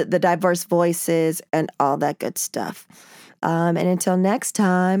spread the diverse voices and all that good stuff. And until next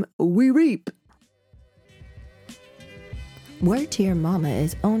time, we reap. Word to Your Mama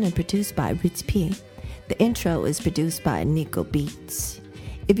is owned and produced by Ritz P. The intro is produced by Nico Beats.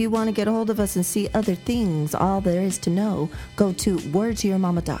 If you want to get a hold of us and see other things, all there is to know, go to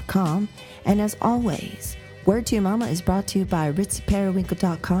wordtoyourmama.com. And as always, Word to Your Mama is brought to you by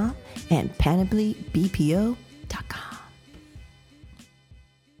ritzyperiwinkle.com and panoplybpo.com.